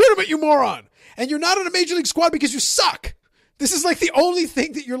international tournament, you moron! And you're not on a major league squad because you suck! This is like the only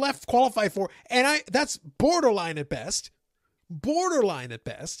thing that you're left qualified for. And that's borderline at best. Borderline at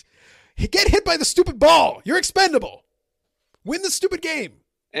best. Get hit by the stupid ball. You're expendable. Win the stupid game.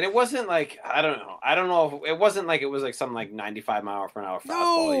 And it wasn't like, I don't know if it wasn't like it was like some like 95 mile per hour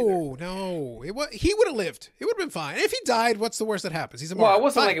fastball either. No. He would have lived. It would have been fine. If he died, what's the worst that happens? He's a moron. Well, it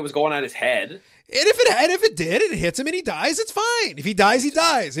wasn't fine. like it was going at his head. And if it did, and it hits him and he dies, it's fine. If he dies, he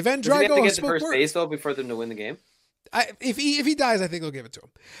dies. If Does he have to Drago get to first base though before them to win the game? If he dies, I think they'll give it to him.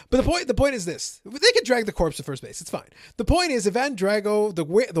 But the point is this: they can drag the corpse to first base. It's fine. The point is, Ivan Drago,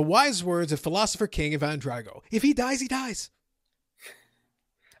 the wise words of philosopher king Ivan Drago. If he dies, he dies.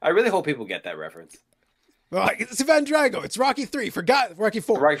 I really hope people get that reference. Well, it's Ivan Drago. It's Rocky 3. Rocky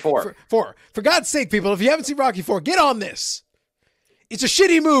 4. Rocky 4. For God's sake, people, if you haven't seen Rocky 4, get on this. It's a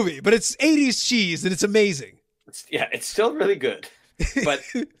shitty movie, but it's 80s cheese and it's amazing. It's still really good, but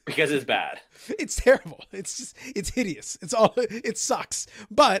because it's bad. It's terrible. It's hideous. It sucks,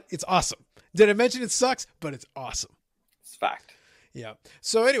 but it's awesome. Did I mention it sucks? But it's awesome. It's fact. Yeah.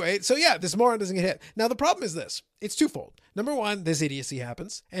 So anyway, this moron doesn't get hit. Now the problem is this. It's twofold. Number one, this idiocy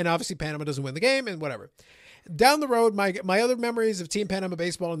happens, and obviously Panama doesn't win the game and whatever. Down the road, my other memories of Team Panama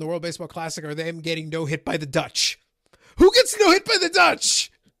baseball and the World Baseball Classic are them getting no hit by the Dutch. Who gets no hit by the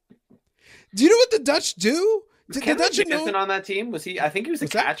Dutch? Do you know what the Dutch do? Was Kenley Jansen on that team? Was he? I think he was a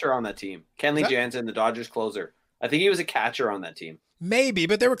catcher on that team. Kenley Jansen, the Dodgers closer. I think he was a catcher on that team. Maybe,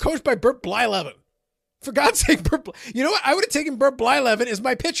 but they were coached by Bert Blyleven. For God's sake, you know what? I would have taken Bert Blyleven as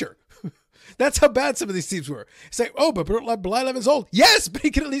my pitcher. That's how bad some of these teams were. It's like, oh, but Bert Blyleven's old. Yes, but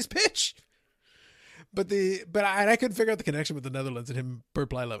he can at least pitch. But I couldn't figure out the connection with the Netherlands and him, Bert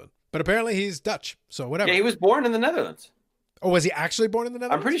Blyleven. But apparently he's Dutch, so whatever. Yeah, he was born in the Netherlands. Oh, was he actually born in the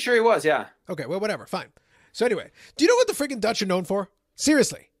Netherlands? I'm pretty sure he was, yeah. Okay, well, whatever, fine. So anyway, do you know what the freaking Dutch are known for?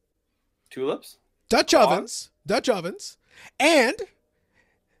 Seriously. Tulips? Dutch ovens, and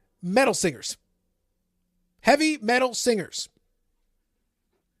metal singers. Heavy metal singers.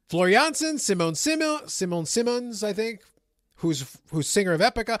 Floor Jansen, Simone Simons, I think, who's singer of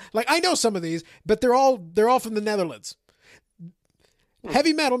Epica. Like, I know some of these, but they're all from the Netherlands.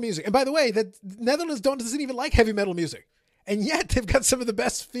 Heavy metal music. And by the way, the Netherlands doesn't even like heavy metal music. And yet they've got some of the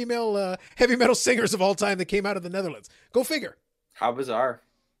best female heavy metal singers of all time that came out of the Netherlands. Go figure. How bizarre.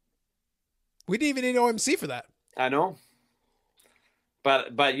 We didn't even need OMC for that. I know.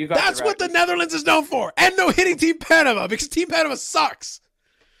 But you got That's what the Netherlands is known for. And no hitting Team Panama, because Team Panama sucks.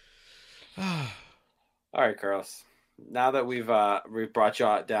 All right, Carlos. Now that we've brought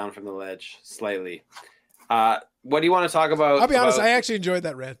you down from the ledge slightly, what do you want to talk about? I'll be honest, I actually enjoyed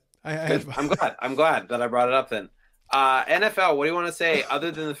that rant. I'm glad that I brought it up then. NFL, what do you want to say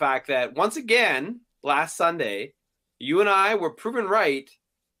other than the fact that once again, last Sunday, you and I were proven right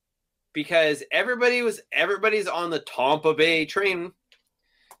because everybody's on the Tampa Bay train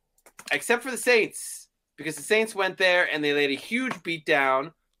except for the Saints, because the Saints went there and they laid a huge beat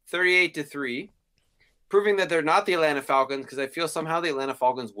down, 38-3, proving that they're not the Atlanta Falcons, because I feel somehow the Atlanta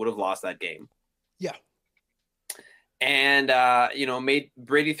Falcons would have lost that game. Yeah. And, made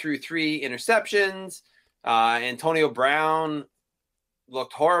Brady threw 3 interceptions. Antonio Brown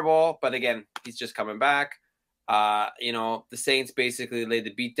looked horrible, but again, he's just coming back. The Saints basically laid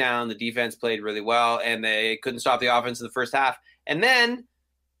the beat down. The defense played really well, and they couldn't stop the offense in the first half. And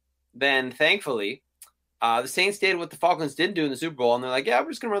then thankfully, the Saints did what the Falcons didn't do in the Super Bowl, and they're like, yeah, we're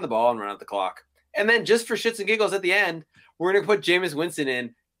just going to run the ball and run out the clock. And then just for shits and giggles at the end, we're going to put Jameis Winston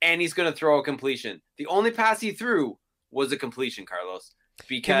in, and he's going to throw a completion. The only pass he threw was a completion, Carlos,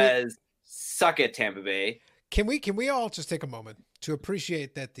 because suck it, Tampa Bay. Can we all just take a moment to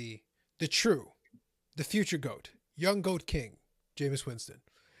appreciate that the future GOAT, young GOAT King, Jameis Winston,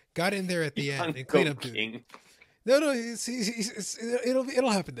 got in there at the end and cleaned up duty. No, it'll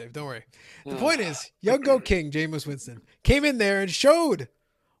happen, Dave. Don't worry. The point is, young Goat King, Jameis Winston, came in there and showed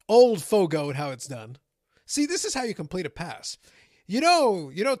old Fogo how it's done. See, this is how you complete a pass. You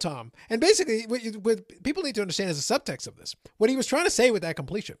know, Tom. And basically, what people need to understand is the subtext of this. What he was trying to say with that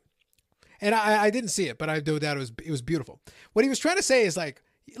completion, and I didn't see it, but I no doubt it was beautiful. What he was trying to say is like,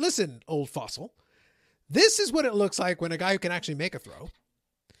 listen, old fossil, this is what it looks like when a guy who can actually make a throw.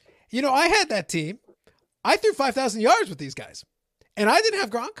 You know, I had that team. I threw 5,000 yards with these guys. And I didn't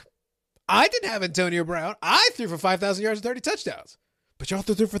have Gronk. I didn't have Antonio Brown. I threw for 5,000 yards and 30 touchdowns. But y'all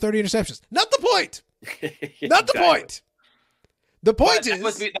threw for 30 interceptions. Not the point. Not the point. The point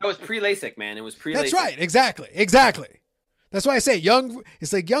is... That was pre-LASIK, man. It was pre-LASIK. That's right. Exactly. That's why I say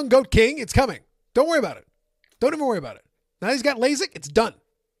it's like young Goat King. It's coming. Don't worry about it. Don't even worry about it. Now he's got LASIK. It's done.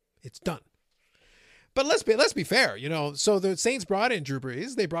 It's done. But let's be fair, you know. So the Saints brought in Drew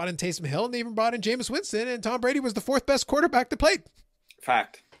Brees, they brought in Taysom Hill, and they even brought in Jameis Winston, and Tom Brady was the fourth best quarterback that played.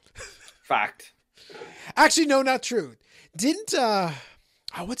 Fact. Actually, no, not true. Didn't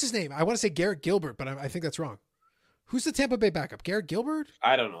what's his name? I want to say Garrett Gilbert, but I think that's wrong. Who's the Tampa Bay backup? Garrett Gilbert?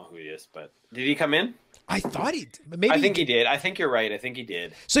 I don't know who he is, but did he come in? I thought he did. Maybe I think he did. I think you're right. I think he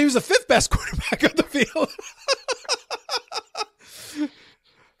did. So he was the fifth best quarterback on the field.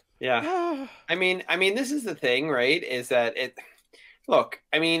 Yeah. I mean, this is the thing, right? Is that look,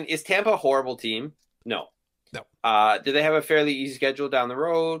 I mean, is Tampa a horrible team? No. Do they have a fairly easy schedule down the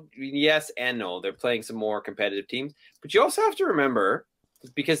road? Yes and no. They're playing some more competitive teams. But you also have to remember,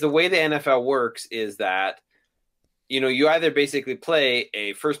 because the way the NFL works is that, you know, you either basically play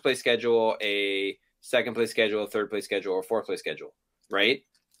a first place schedule, a second place schedule, a third place schedule, or fourth place schedule, right?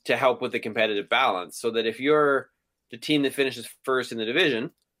 To help with the competitive balance. So that if you're the team that finishes first in the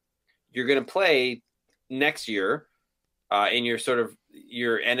division, you're going to play next year in your sort of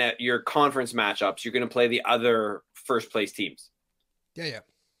your conference matchups. You're going to play the other first place teams. Yeah.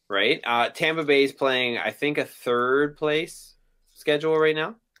 Right. Tampa Bay is playing, I think, a third place schedule right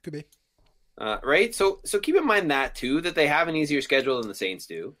now. Could be. Right. So keep in mind that too, that they have an easier schedule than the Saints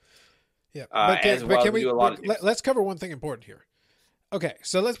do. Yeah. Let's cover one thing important here. Okay.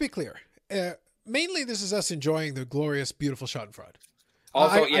 So let's be clear. Mainly, this is us enjoying the glorious, beautiful Schadenfreude.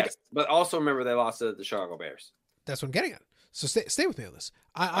 Also, but also remember they lost to the Chicago Bears. That's what I'm getting at. So stay with me on this.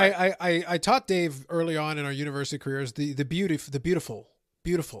 I taught Dave early on in our university careers the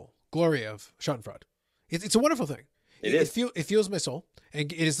beautiful glory of Schadenfreude. It's a wonderful thing. It fuels my soul,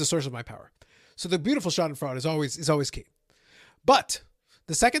 and it is the source of my power. So the beautiful Schadenfreude is always key. But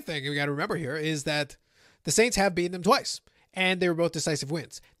the second thing we got to remember here is that the Saints have beaten them twice. And they were both decisive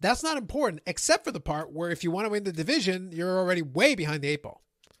wins. That's not important, except for the part where if you want to win the division, you're already way behind the eight ball.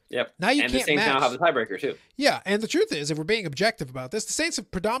 Yep. Now you and can't the Saints match. now have the tiebreaker too. Yeah, and the truth is, if we're being objective about this, the Saints have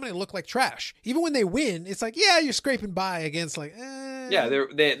predominantly looked like trash. Even when they win, it's like, yeah, you're scraping by against like. Yeah,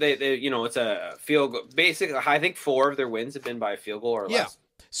 they you know, it's a field goal. Basically, I think 4 of their wins have been by a field goal or less.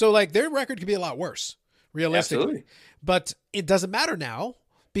 Yeah. So like their record could be a lot worse, realistically. Absolutely. But it doesn't matter now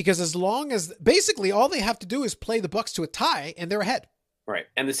because as long as basically all they have to do is play the Bucs to a tie and they're ahead. Right.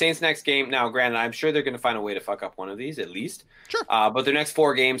 And the Saints' next game, now, granted, I'm sure they're going to find a way to fuck up one of these at least. Sure. But their next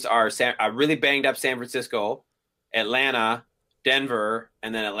 4 games are a really banged up San Francisco, Atlanta, Denver,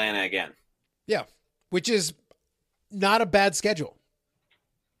 and then Atlanta again. Yeah. Which is not a bad schedule.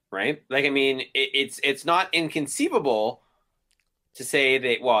 Right? Like, I mean, it's not inconceivable to say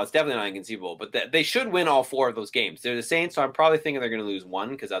it's definitely not inconceivable, but they should win all 4 of those games. They're the Saints, so I'm probably thinking they're going to lose 1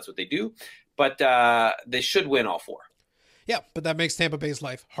 because that's what they do. But they should win all 4. Yeah, but that makes Tampa Bay's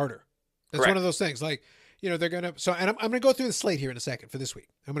life harder. That's Correct. one of those things. Like, you know, they're going to... So, and I'm going to go through the slate here in a second for this week.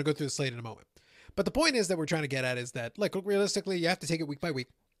 I'm going to go through the slate in a moment. But the point is that we're trying to get at is that, like, realistically, you have to take it week by week.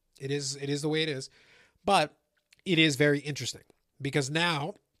 It is the way it is. But it is very interesting because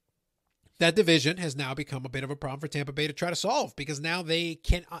now that division has now become a bit of a problem for Tampa Bay to try to solve because now they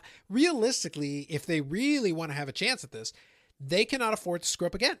can... realistically, if they really want to have a chance at this, they cannot afford to screw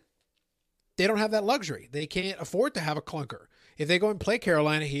up again. They don't have that luxury. They can't afford to have a clunker. If they go and play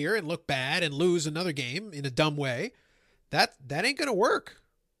Carolina here and look bad and lose another game in a dumb way, that ain't going to work.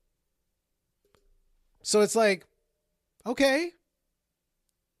 So it's like, okay.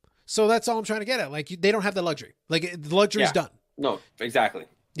 So that's all I'm trying to get at. Like, they don't have the luxury. Like, the luxury is done. No, exactly.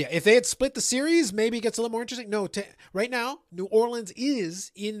 Yeah, if they had split the series, maybe it gets a little more interesting. No, right now, New Orleans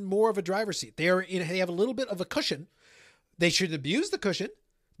is in more of a driver's seat. They have a little bit of a cushion. They should abuse the cushion.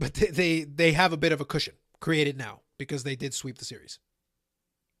 But they have a bit of a cushion created now because they did sweep the series.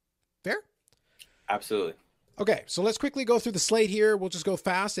 Fair? Absolutely. Okay, so let's quickly go through the slate here. We'll just go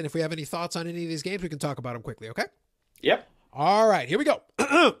fast, and if we have any thoughts on any of these games, we can talk about them quickly, okay? Yep. All right, here we go.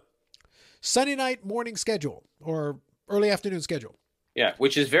 Sunday night morning schedule or early afternoon schedule. Yeah,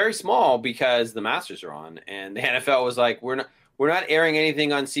 which is very small because the Masters are on, and the NFL was like, we're not airing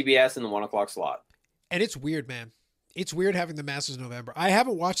anything on CBS in the 1 o'clock slot. And it's weird, man. It's weird having the Masters in November. I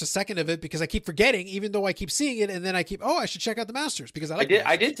haven't watched a second of it because I keep forgetting, even though I keep seeing it, and then I keep, I should check out the Masters because I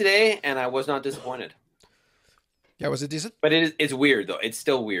did today, and I was not disappointed. Yeah, was it decent? But it's weird though. It's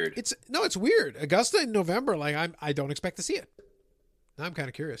still weird. It's weird. Augusta in November, like I don't expect to see it. Now I'm kind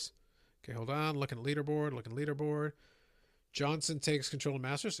of curious. Okay, hold on. Looking at leaderboard. Johnson takes control of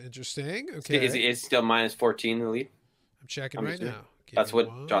Masters. Interesting. Okay, is still minus 14 in the lead? I'm checking right now. That's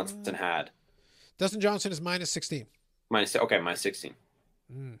what Johnson had. Dustin Johnson is minus 16. Minus 16.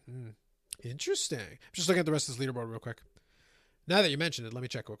 Mm-hmm. Interesting. I'm just looking at the rest of this leaderboard real quick. Now that you mentioned it, let me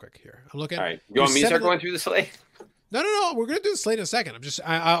check real quick here. I'm looking. All right. You want me to start going through the slate? No. We're going to do the slate in a second.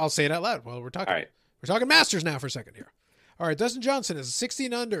 I'll say it out loud while we're talking. All right. We're talking Masters now for a second here. All right. Dustin Johnson is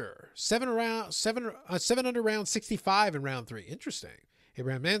 16 under, 7 under round 65 in round 3. Interesting.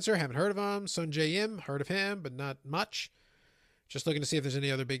 Abraham Manser, haven't heard of him. Sun Jae Im, heard of him, but not much. Just looking to see if there's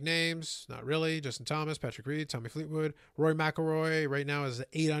any other big names. Not really. Justin Thomas, Patrick Reed, Tommy Fleetwood. Rory McIlroy right now is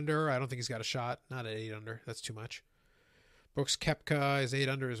 8 under. I don't think he's got a shot. Not at 8 under. That's too much. Brooks Koepka is 8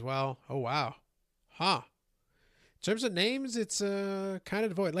 under as well. Oh, wow. Huh. In terms of names, it's kind of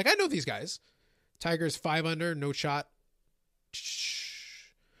devoid. Like, I know these guys. Tiger's 5 under, no shot.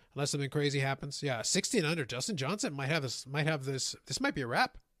 Unless something crazy happens. Yeah, 16 under. Justin Johnson might have this. This might be a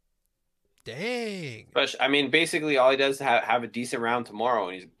wrap. Dang. But I mean, basically, all he does is have a decent round tomorrow,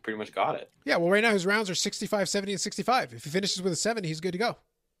 and he's pretty much got it. Yeah, well, right now his rounds are 65, 70, and 65. If he finishes with a 7, he's good to go.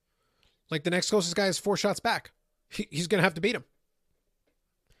 Like, the next closest guy is 4 shots back. He's going to have to beat him.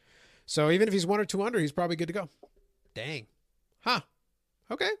 So even if he's 1 or 2 under, he's probably good to go. Dang. Huh.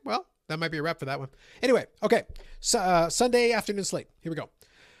 Okay, well, that might be a wrap for that one. Anyway, okay. So, Sunday afternoon slate. Here we go.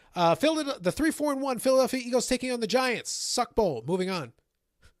 The 3-4-1 Philadelphia Eagles taking on the Giants. Suck Bowl. Moving on.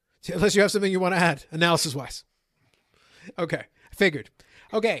 Unless you have something you want to add, analysis-wise. Okay, I figured.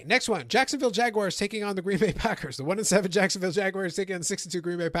 Okay, next one. Jacksonville Jaguars taking on the Green Bay Packers. The 1-7 Jacksonville Jaguars taking on the 6-2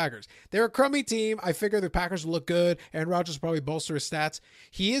 Green Bay Packers. They're a crummy team. I figure the Packers will look good. Aaron Rodgers will probably bolster his stats.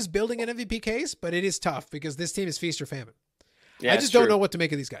 He is building an MVP case, but it is tough because this team is feast or famine. Yeah, I just don't know what to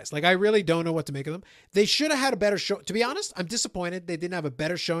make of these guys. Like, I really don't know what to make of them. They should have had a better show. To be honest, I'm disappointed they didn't have a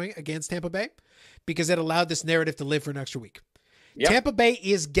better showing against Tampa Bay because it allowed this narrative to live for an extra week. Yep. Tampa Bay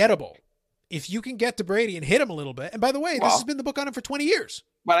is gettable if you can get to Brady and hit him a little bit. And by the way, this has been the book on him for 20 years.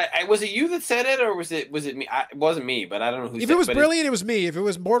 But was it you that said it, or was it me? It wasn't me, but I don't know who. If it was brilliant, it was me. If it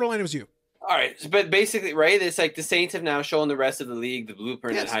was borderline, it was you. All right, but basically, right? It's like the Saints have now shown the rest of the league the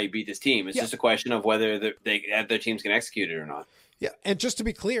blueprint on how you beat this team. It's just a question of whether their teams can execute it or not. Yeah, and just to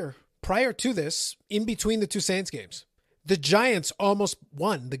be clear, prior to this, in between the 2 Saints games, the Giants almost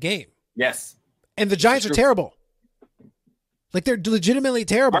won the game. Yes, and the Giants are terrible. Like, they're legitimately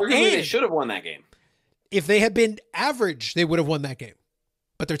terrible. Arguably, they should have won that game. If they had been average, they would have won that game.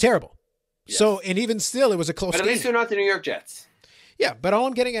 But they're terrible. Yes. So, and even still, it was a close game. But at least they're not the New York Jets. Yeah, but all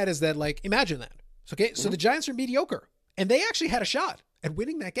I'm getting at is that, like, imagine that. Okay, so the Giants are mediocre, and they actually had a shot at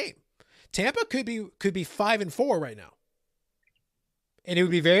winning that game. Tampa could be 5-4 right now. And it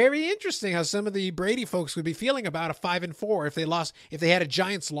would be very interesting how some of the Brady folks would be feeling about a 5-4 if they had a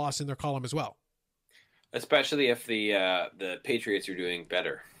Giants loss in their column as well. Especially if the Patriots are doing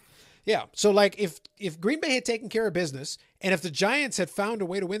better. Yeah. So, like, if Green Bay had taken care of business, and if the Giants had found a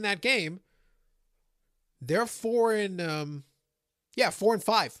way to win that game, they're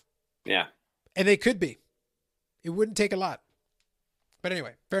 4-5. Yeah. And they could be. It wouldn't take a lot. But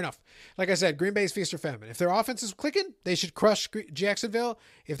anyway, fair enough. Like I said, Green Bay's feast or famine. If their offense is clicking, they should crush Jacksonville.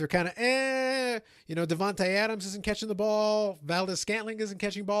 If they're kind of Devontae Adams isn't catching the ball, Valdez Scantling isn't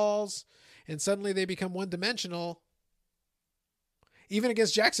catching balls, and suddenly they become one-dimensional, even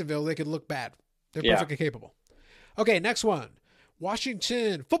against Jacksonville, they could look bad. They're perfectly capable. Okay, next one.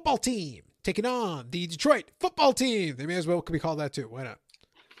 Washington football team taking on the Detroit football team. They may as well be called that too. Why not?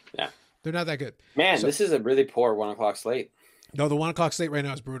 Yeah. They're not that good. Man, this is a really poor 1 o'clock slate. No, the 1 o'clock slate right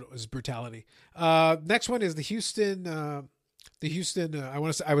now is brutality. Next one is the Houston. I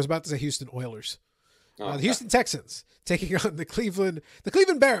was about to say Houston Oilers. The Houston Texans taking on the Cleveland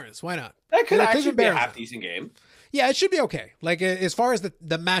Barons. Why not? That could actually be a half decent game. Yeah, it should be okay. Like, as far as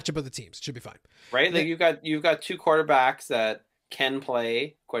the matchup of the teams, it should be fine. Right? Like, you've got 2 quarterbacks that can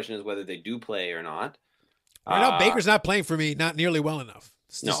play. Question is whether they do play or not. Right now, Baker's not playing for me, not nearly well enough.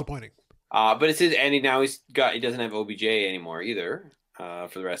 It's disappointing. But it's his, and he doesn't have OBJ anymore either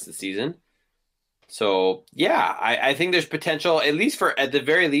for the rest of the season. So yeah, I think there's potential, at the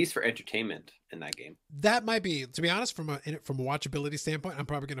very least, for entertainment in that game. That might be, to be honest, from a watchability standpoint, I'm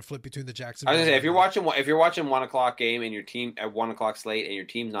probably going to flip between the Jackson. I was gonna say, if you're watching 1 o'clock game and your team at 1 o'clock slate and your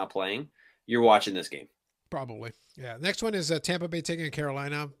team's not playing, you're watching this game. Probably. Yeah. Next one is Tampa Bay taking on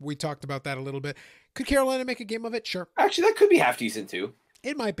Carolina. We talked about that a little bit. Could Carolina make a game of it? Sure. Actually, that could be half decent too.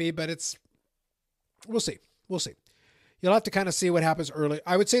 It might be, but we'll see. We'll see. You'll have to kind of see what happens early.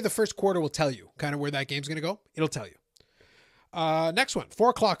 I would say the first quarter will tell you kind of where that game's going to go. It'll tell you. Next one, 4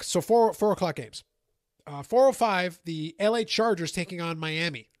 o'clock. So 4 o'clock games. 4:05, the LA Chargers taking on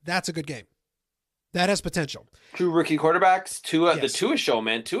Miami. That's a good game. That has potential. 2 rookie quarterbacks. Tua, Yes. The Tua show,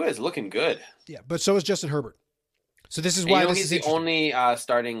 man. Tua is looking good. Yeah, but so is Justin Herbert. So this is And why he's the only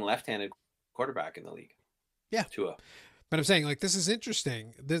starting left-handed quarterback in the league. Yeah. Tua. But I'm saying, like, this is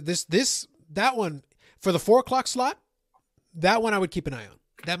interesting. That one for the 4 o'clock slot. That one I would keep an eye on.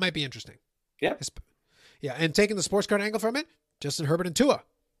 That might be interesting. Yeah. Yeah, and taking the sports card angle from it, Justin Herbert and Tua.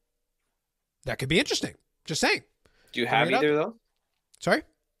 That could be interesting. Just saying. Do you have either of those? Sorry?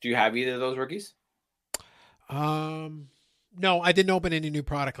 Do you have either of those rookies? No, I didn't open any new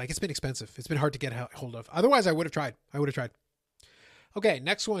product. Like, it's been expensive. It's been hard to get hold of. Otherwise, I would have tried. Okay,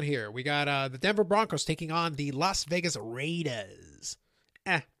 next one here. We got the Denver Broncos taking on the Las Vegas Raiders.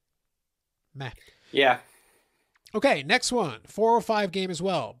 Meh. Yeah. Okay, next one. 4:05 game as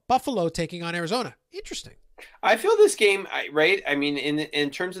well. Buffalo taking on Arizona. Interesting. I feel this game, right? I mean, in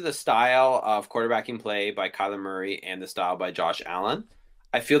terms of the style of quarterbacking play by Kyler Murray and the style by Josh Allen,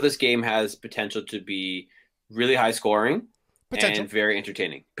 I feel this game has potential to be really high scoring and very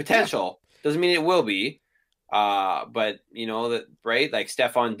entertaining. Potential doesn't mean it will be, but you know that, right? Like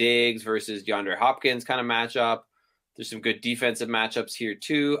Stephon Diggs versus DeAndre Hopkins kind of matchup. There's some good defensive matchups here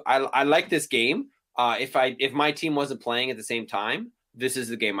too. I like this game. If my team wasn't playing at the same time, this is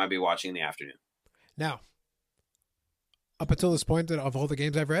the game I'd be watching in the afternoon. Now, up until this point, of all the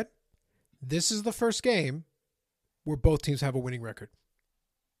games I've read, this is the first game where both teams have a winning record.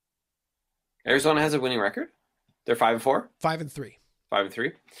 Arizona has a winning record. They're 5-4. 5-3.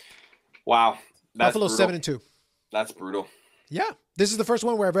 5-3. Wow, that's Buffalo brutal. 7-2. That's brutal. Yeah, this is the first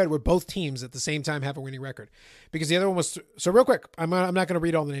one where I've read where both teams at the same time have a winning record, because the other one was so real quick. I'm not going to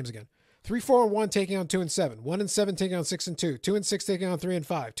read all the names again. 3-4-1 taking on 2-7, 1-7 taking on 6-2, 2-6 taking on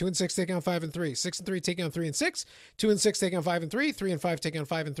 3-5, 2-6 taking on 5-3, 6-3 taking on 3-6, 2-6 taking on 5-3, 3-5 taking on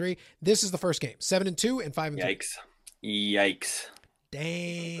 5-3. This is the first game, 7-2 and 5-3. Yikes!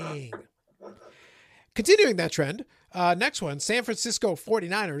 Dang. Continuing that trend, next one, San Francisco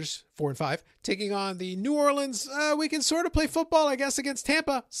 49ers 4-5 taking on the New Orleans. We can sort of play football, I guess, against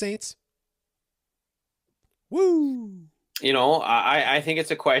Tampa Saints. Woo! You know, I think it's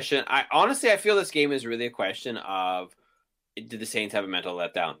a question. I feel this game is really a question of, did the Saints have a mental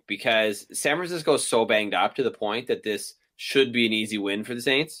letdown? Because San Francisco is so banged up to the point that this should be an easy win for the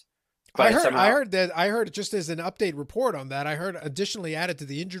Saints. But I heard just as an update report on that, I heard additionally added to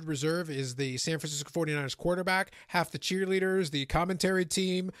the injured reserve is the San Francisco 49ers quarterback, half the cheerleaders, the commentary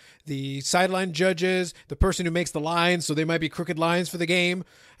team, the sideline judges, the person who makes the lines, so they might be crooked lines for the game.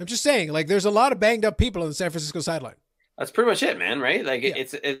 I'm just saying, like, there's a lot of banged up people on the San Francisco sideline. That's pretty much it, man, right? Like, yeah.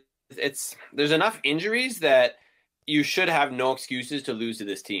 it's there's enough injuries that you should have no excuses to lose to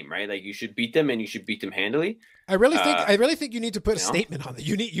this team, right? Like, you should beat them, and you should beat them handily. I really think you need to put a statement on that.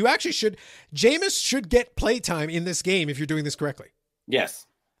 You actually should. Jameis should get playtime in this game if you're doing this correctly. Yes.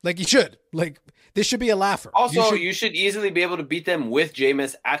 Like, you should. Like, this should be a laugher. Also, you should easily be able to beat them with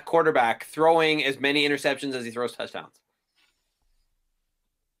Jameis at quarterback, throwing as many interceptions as he throws touchdowns.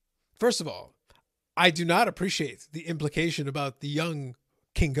 First of all, I do not appreciate the implication about the young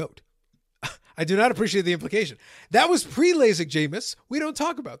King Goat. I do not appreciate the implication. That was pre-LASIK, Jameis. We don't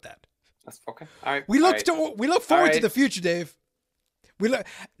talk about that. That's okay. All right. We look forward to the future, Dave.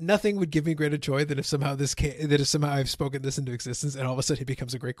 Nothing would give me greater joy than if somehow I've spoken this into existence and all of a sudden he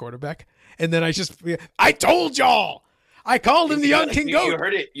becomes a great quarterback. And then I told y'all. I called him the young King Goat.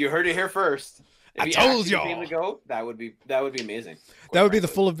 You heard it here first. If I told y'all. Became the GOAT, that would be amazing. That would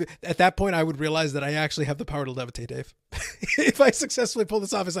be at that point I would realize that I actually have the power to levitate, Dave. If I successfully pull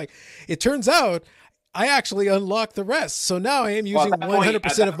this off, it's like, it turns out I actually unlocked the rest. So now I am using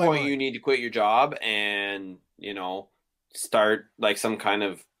 100% of my mind. You need to quit your job and, start like some kind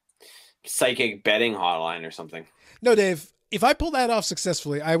of psychic betting hotline or something. No, Dave, if I pull that off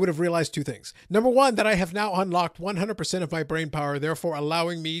successfully, I would have realized two things. Number one, that I have now unlocked 100% of my brain power, therefore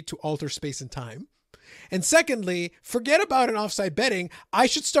allowing me to alter space and time. And secondly, forget about an offside betting. I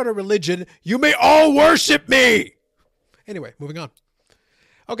should start a religion. You may all worship me. Anyway, moving on.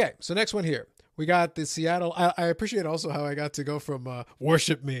 Okay, so next one here. We got the Seattle. I appreciate also how I got to go from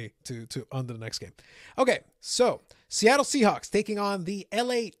worship me to on to the next game. Okay, so Seattle Seahawks taking on the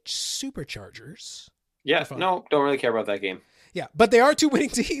LA Superchargers. Yeah, no, don't really care about that game. Yeah, but they are two winning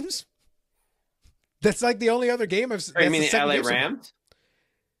teams. That's like the only other game I've. I mean, the LA Rams.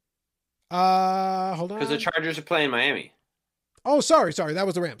 Hold on. Because the Chargers are playing Miami. Oh, sorry. That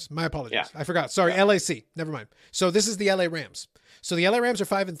was the Rams. My apologies. Yeah. I forgot. Sorry, yeah. LAC. Never mind. So this is the LA Rams. So the LA Rams are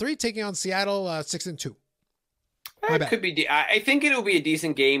 5-3, taking on Seattle 6-2. It could be. I think it'll be a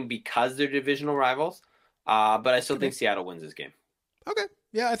decent game because they're divisional rivals. But I still think Seattle wins this game. Okay.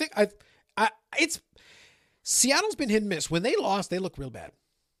 Yeah, I think it's Seattle's been hit and miss. When they lost, they look real bad.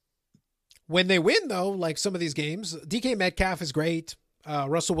 When they win, though, like some of these games, DK Metcalf is great.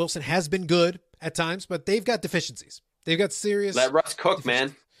 Russell Wilson has been good at times, but they've got deficiencies. They've got serious. Let Russ cook,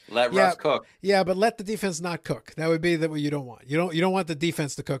 man. Let Russ cook. Yeah, but let the defense not cook. That would be what you don't want. You don't want the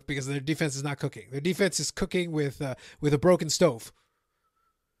defense to cook because their defense is not cooking. Their defense is cooking with a broken stove.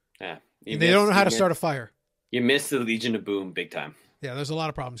 Yeah, they don't know how to start a fire. You missed the Legion of Boom big time. Yeah, there's a lot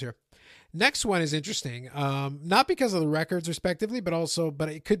of problems here. Next one is interesting, not because of the records respectively, but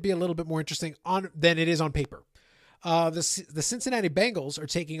it could be a little bit more interesting than it is on paper. The Cincinnati Bengals are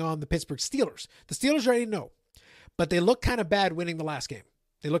taking on the Pittsburgh Steelers. The Steelers already know, but they look kind of bad winning the last game.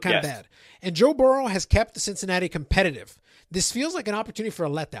 They look kind of bad. And Joe Burrow has kept the Cincinnati competitive. This feels like an opportunity for a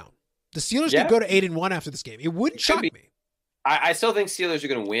letdown. The Steelers could go to 8-1 after this game. It wouldn't shock me. I still think Steelers are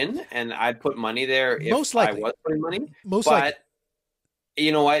going to win, and I'd put money there if most likely. I was putting money. Most likely.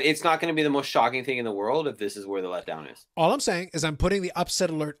 You know what? It's not going to be the most shocking thing in the world if this is where the letdown is. All I'm saying is I'm putting the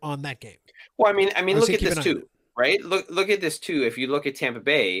upset alert on that game. Well, I mean, look at this too, right? Look at this too. If you look at Tampa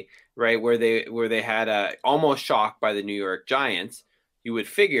Bay, right, where they had a almost shocked by the New York Giants, you would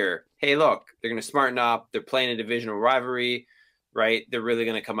figure, hey, look, they're going to smarten up. They're playing a divisional rivalry, right? They're really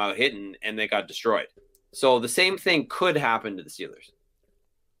going to come out hitting, and they got destroyed. So the same thing could happen to the Steelers.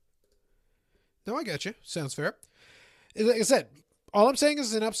 No, I got you. Sounds fair. Like I said, all I'm saying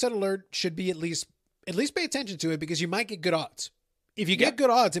is an upset alert should be at least pay attention to it because you might get good odds. If you get good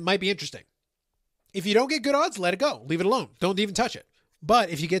odds, it might be interesting. If you don't get good odds, let it go. Leave it alone. Don't even touch it. But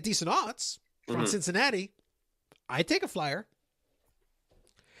if you get decent odds from Cincinnati, I take a flyer.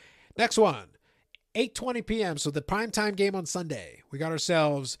 Next one, 8:20 p.m. So the primetime game on Sunday. We got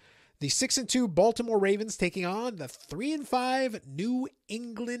ourselves the 6-2 Baltimore Ravens taking on the 3-5 New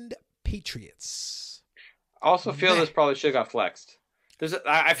England Patriots. I also feel this probably should have got flexed.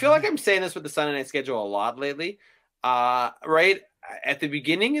 I feel like I'm saying this with the Sunday night schedule a lot lately. Right at the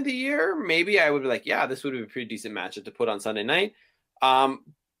beginning of the year, maybe I would be like, yeah, this would be a pretty decent matchup to put on Sunday night.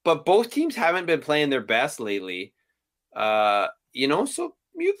 But both teams haven't been playing their best lately. So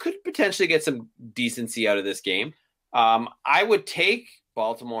you could potentially get some decency out of this game. I would take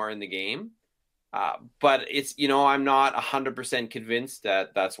Baltimore in the game, but it's, I'm not 100% convinced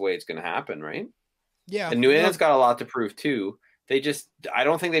that that's the way it's going to happen, right? Yeah. And New England's got a lot to prove too. I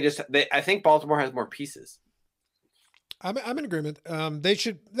think Baltimore has more pieces. I'm in agreement.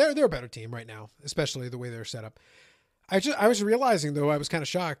 They're a better team right now, especially the way they're set up. I was realizing though, I was kind of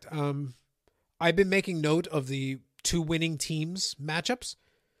shocked. I've been making note of the two winning teams matchups,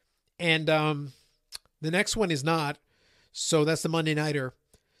 and the next one is not. So that's the Monday Nighter.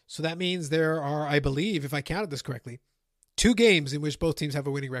 So that means there are, I believe, if I counted this correctly, 2 games in which both teams have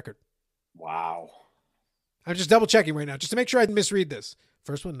a winning record. Wow. I'm just double checking right now, just to make sure I didn't misread this.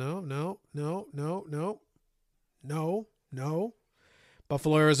 First one, no.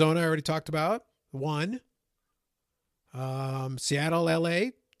 Buffalo, Arizona, I already talked about. 1. Seattle, LA,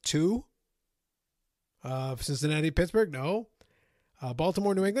 2. Cincinnati, Pittsburgh, no.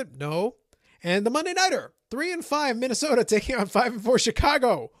 Baltimore, New England, no. And the Monday Nighter, 3-5 Minnesota taking on 5-4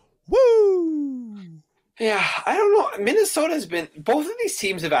 Chicago. Woo! Yeah, I don't know. Minnesota's been, both of these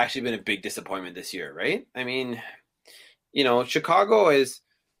teams have actually been a big disappointment this year, right? I mean, Chicago has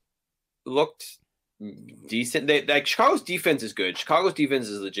looked decent. Chicago's defense is good. Chicago's defense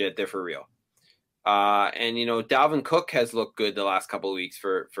is legit. They're for real. And Dalvin Cook has looked good the last couple of weeks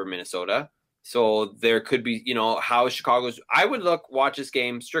for Minnesota. So there could be, how Chicago's. I would watch this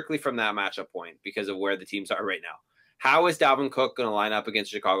game strictly from that matchup point because of where the teams are right now. How is Dalvin Cook going to line up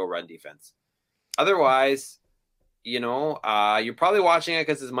against Chicago run defense? Otherwise, you're probably watching it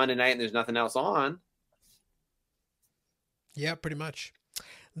because it's Monday night and there's nothing else on. Yeah, pretty much.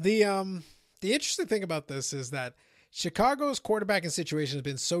 The interesting thing about this is that Chicago's quarterbacking situation has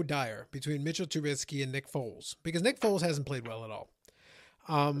been so dire between Mitchell Trubisky and Nick Foles because Nick Foles hasn't played well at all.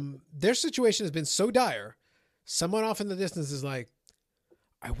 Their situation has been so dire. Someone off in the distance is like,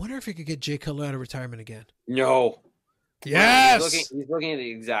 I wonder if he could get Jay Cutler out of retirement again. No. Yes. He's looking at the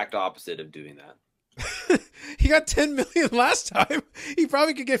exact opposite of doing that. He got 10 million last time. He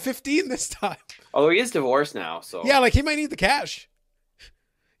probably could get 15 this time. Although he is divorced now, so Yeah, like he might need the cash.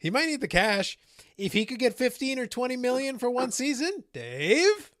 He might need the cash. If he could get 15 or 20 million for one season,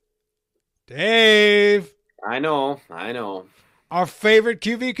 Dave, I know. our favorite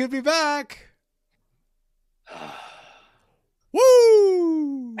QB could be back.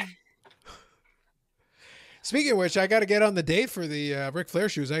 Woo! Speaking of which, I got to get on the date for the Ric Flair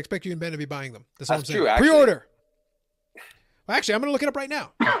shoes. I expect you and Ben to be buying them. That's all I'm saying. true, actually. Pre-order. Well, actually, I'm going to look it up right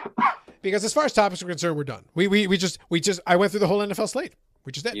now because as far as topics are concerned, we're done. We just I went through the whole NFL slate.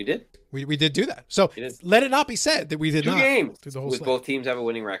 We just did. You did? We did do that. So let it not be said that we did not. 2 games through the whole with slate. both teams have a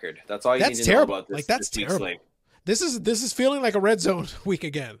winning record. That's all you That's need to terrible. know about this. Like that's this week's terrible. slate. This is feeling like a red zone week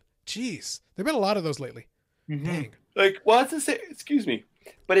again. Jeez, there've been a lot of those lately. Dang. Like, well, it's the same. Excuse me,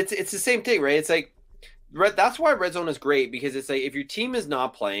 but it's the same thing, right? It's like that's why red zone is great because it's like if your team is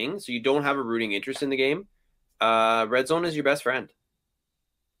not playing, so you don't have a rooting interest in the game, red zone is your best friend.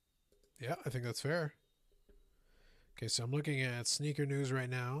 Yeah, I think that's fair. Okay, so I'm looking at sneaker news right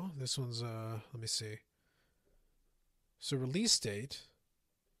now. This one's let me see. So release date.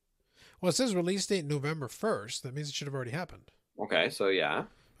 Well, it says release date November 1st. That means it should have already happened. Okay, so yeah,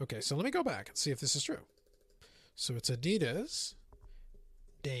 Okay, so let me go back and see if this is true. So it's Adidas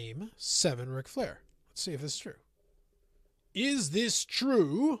Dame 7 Ric Flair. Let's see if this is true. Is this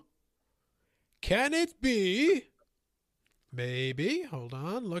true? Can it be? Maybe. Hold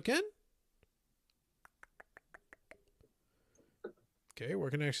on, looking. Okay, where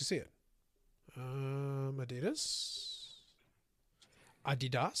can I actually see it? Adidas.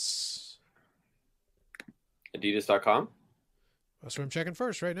 Adidas.com. That's what I'm checking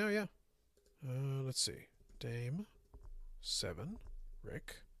first right now, yeah. Let's see. Dame 7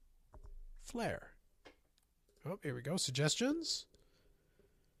 Ric Flair. Oh, here we go. Suggestions.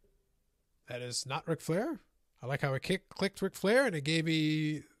 That is not Ric Flair. I like how I clicked Ric Flair and it gave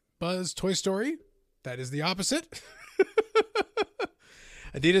me Buzz Toy Story. That is the opposite.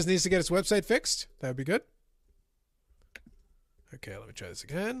 Adidas needs to get its website fixed. That would be good. Okay, let me try this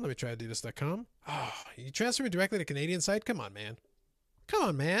again. Let me try Adidas.com. Oh, you transfer me directly to Canadian site? Come on, man. Come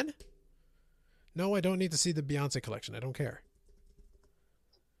on, man. No, I don't need to see the Beyonce collection. I don't care.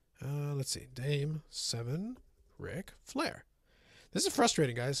 Let's see. Dame 7 Ric Flair. This is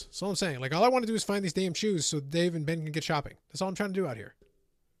frustrating, guys. That's all I'm saying. Like, all I want to do is find these damn shoes so Dave and Ben can get shopping. That's all I'm trying to do out here.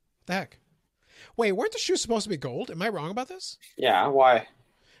 What the heck? Wait, weren't the shoes supposed to be gold? Am I wrong about this? Yeah, why?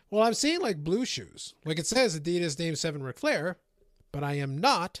 Well, I'm seeing like blue shoes. Like it says Adidas Dame 7 Ric Flair, but I am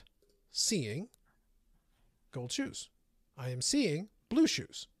not seeing gold shoes. I am seeing blue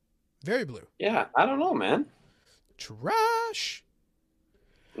shoes. Very blue. Yeah, I don't know, man. Trash.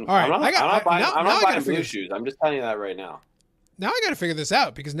 All right, I'm not buying blue figure, shoes. I'm just telling you that right now. Now I got to figure this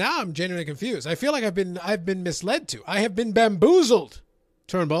out because now I'm genuinely confused. I feel like I've been misled to. I have been bamboozled.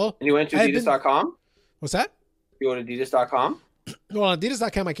 Turnbull. And you went to Adidas.com? What's that? You go to Adidas.com? Well, on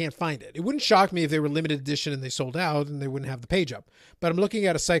Adidas.com, I can't find it. It wouldn't shock me if they were limited edition and they sold out and they wouldn't have the page up. But I'm looking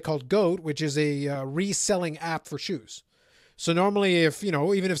at a site called GOAT, which is a reselling app for shoes. So normally, if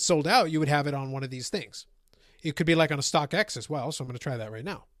even if it's sold out, you would have it on one of these things. It could be like on a StockX as well. So I'm going to try that right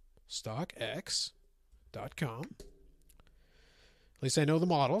now. StockX.com. At least I know the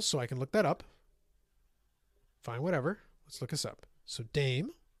model, so I can look that up. Fine, whatever. Let's look this up. So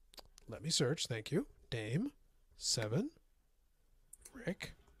Dame, let me search. Thank you. Dame 7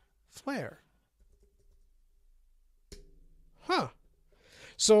 Ric Flair. Huh.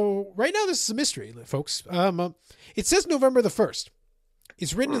 So right now this is a mystery, folks. It says November the 1st.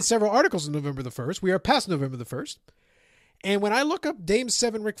 It's written in several articles on November the 1st. We are past November the 1st. And when I look up Dame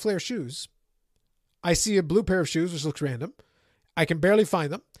 7 Ric Flair shoes, I see a blue pair of shoes, which looks random. I can barely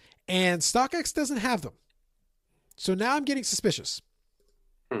find them. And StockX doesn't have them. So now I'm getting suspicious.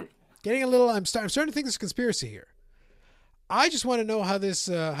 Getting a little, I'm starting to think there's a conspiracy here. I just want to know how this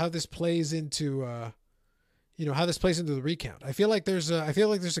plays into, how this plays into the recount. I feel like there's a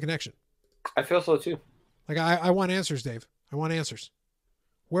connection. I feel so too. Like I want answers, Dave. I want answers.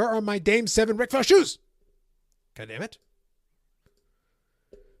 Where are my Dame 7 Ric Flair shoes? God damn it.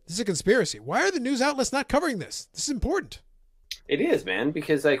 This is a conspiracy. Why are the news outlets not covering this? This is important. It is, man,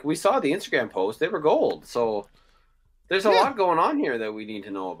 because like we saw the Instagram post, they were gold. So there's a lot going on here that we need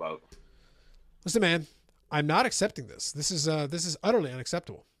to know about. Listen, man, I'm not accepting this. This is utterly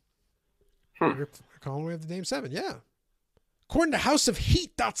unacceptable. We're calling away the Dame 7, yeah. According to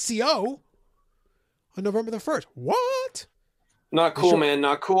houseofheat.co on November the 1st. What? Not cool, man.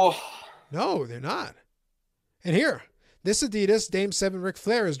 Not cool. No, they're not. And here, this Adidas Dame 7 Ric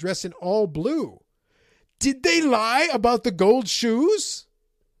Flair is dressed in all blue. Did they lie about the gold shoes?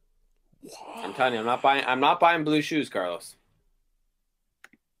 I'm telling you, I'm not buying blue shoes, Carlos.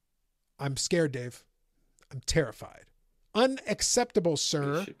 I'm scared, Dave. I'm terrified. Unacceptable, You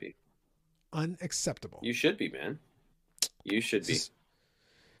sir. should be. Unacceptable. You should be, man. You should be.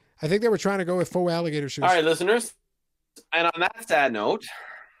 I think they were trying to go with faux alligator shoes. All right, listeners. And on that sad note,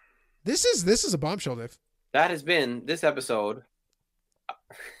 This is a bombshell, Dave. that has been this episode.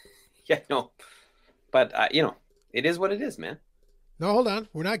 Yeah, no. But, it is what it is, man. No, hold on.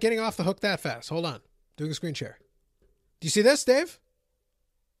 We're not getting off the hook that fast. Hold on. Doing a screen share. Do you see this, Dave?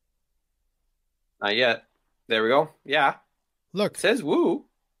 Not yet. There we go. Yeah. Look. It says woo.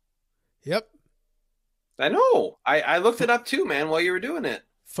 Yep. I know. I looked it up too, man, while you were doing it.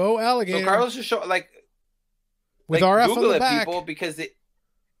 Faux alligator. So Carlos just show with RF Google on the it, back. people, because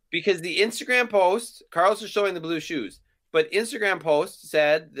the Instagram post, Carlos is showing the blue shoes, but Instagram post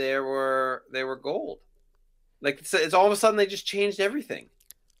said they were gold. Like it's all of a sudden they just changed everything.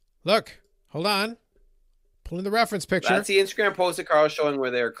 Look. Hold on. Pulling the reference picture. That's the Instagram post that Carlos showing where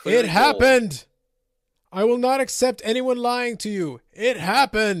they're clearly It happened. I will not accept anyone lying to you. It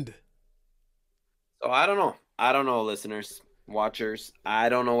happened. So I don't know, listeners, watchers. I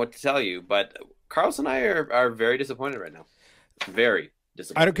don't know what to tell you, but Carlos and I are very disappointed right now. Very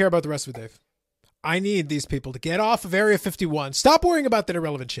disappointed. I don't care about the rest of it, Dave. I need these people to get off of Area 51. Stop worrying about that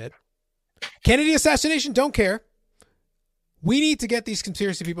irrelevant shit. Kennedy assassination, don't care. We need to get these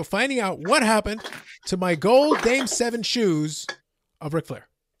conspiracy people finding out what happened to my gold Dame 7 shoes of Ric Flair.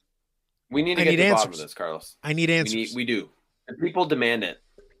 We need to get to the bottom of this, Carlos. I need answers. We do. And people demand it.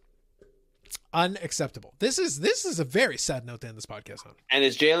 Unacceptable. This is a very sad note to end this podcast on. And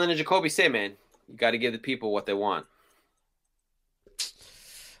as Jalen and Jacoby say, man, you got to give the people what they want.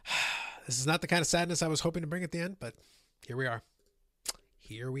 This is not the kind of sadness I was hoping to bring at the end, but here we are.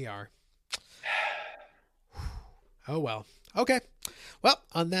 Here we are. Oh well. Okay. Well,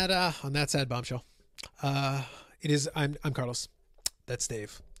 on that sad bombshell, I'm Carlos. That's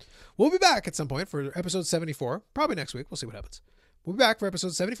Dave. We'll be back at some point for episode 74, probably next week. We'll see what happens. We'll be back for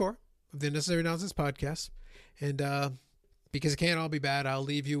episode 74 of the Unnecessary Nonsense podcast. And because it can't all be bad, I'll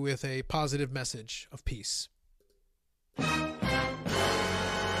leave you with a positive message of peace.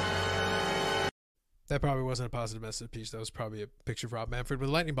 That probably wasn't a positive message of peace. That was probably a picture of Rob Manfred with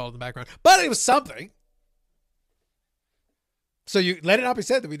a lightning bolt in the background. But it was something. So you let it not be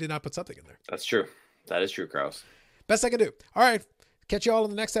said that we did not put something in there. That's true. That is true, Kraus. Best I can do. All right. Catch you all in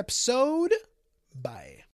the next episode. Bye.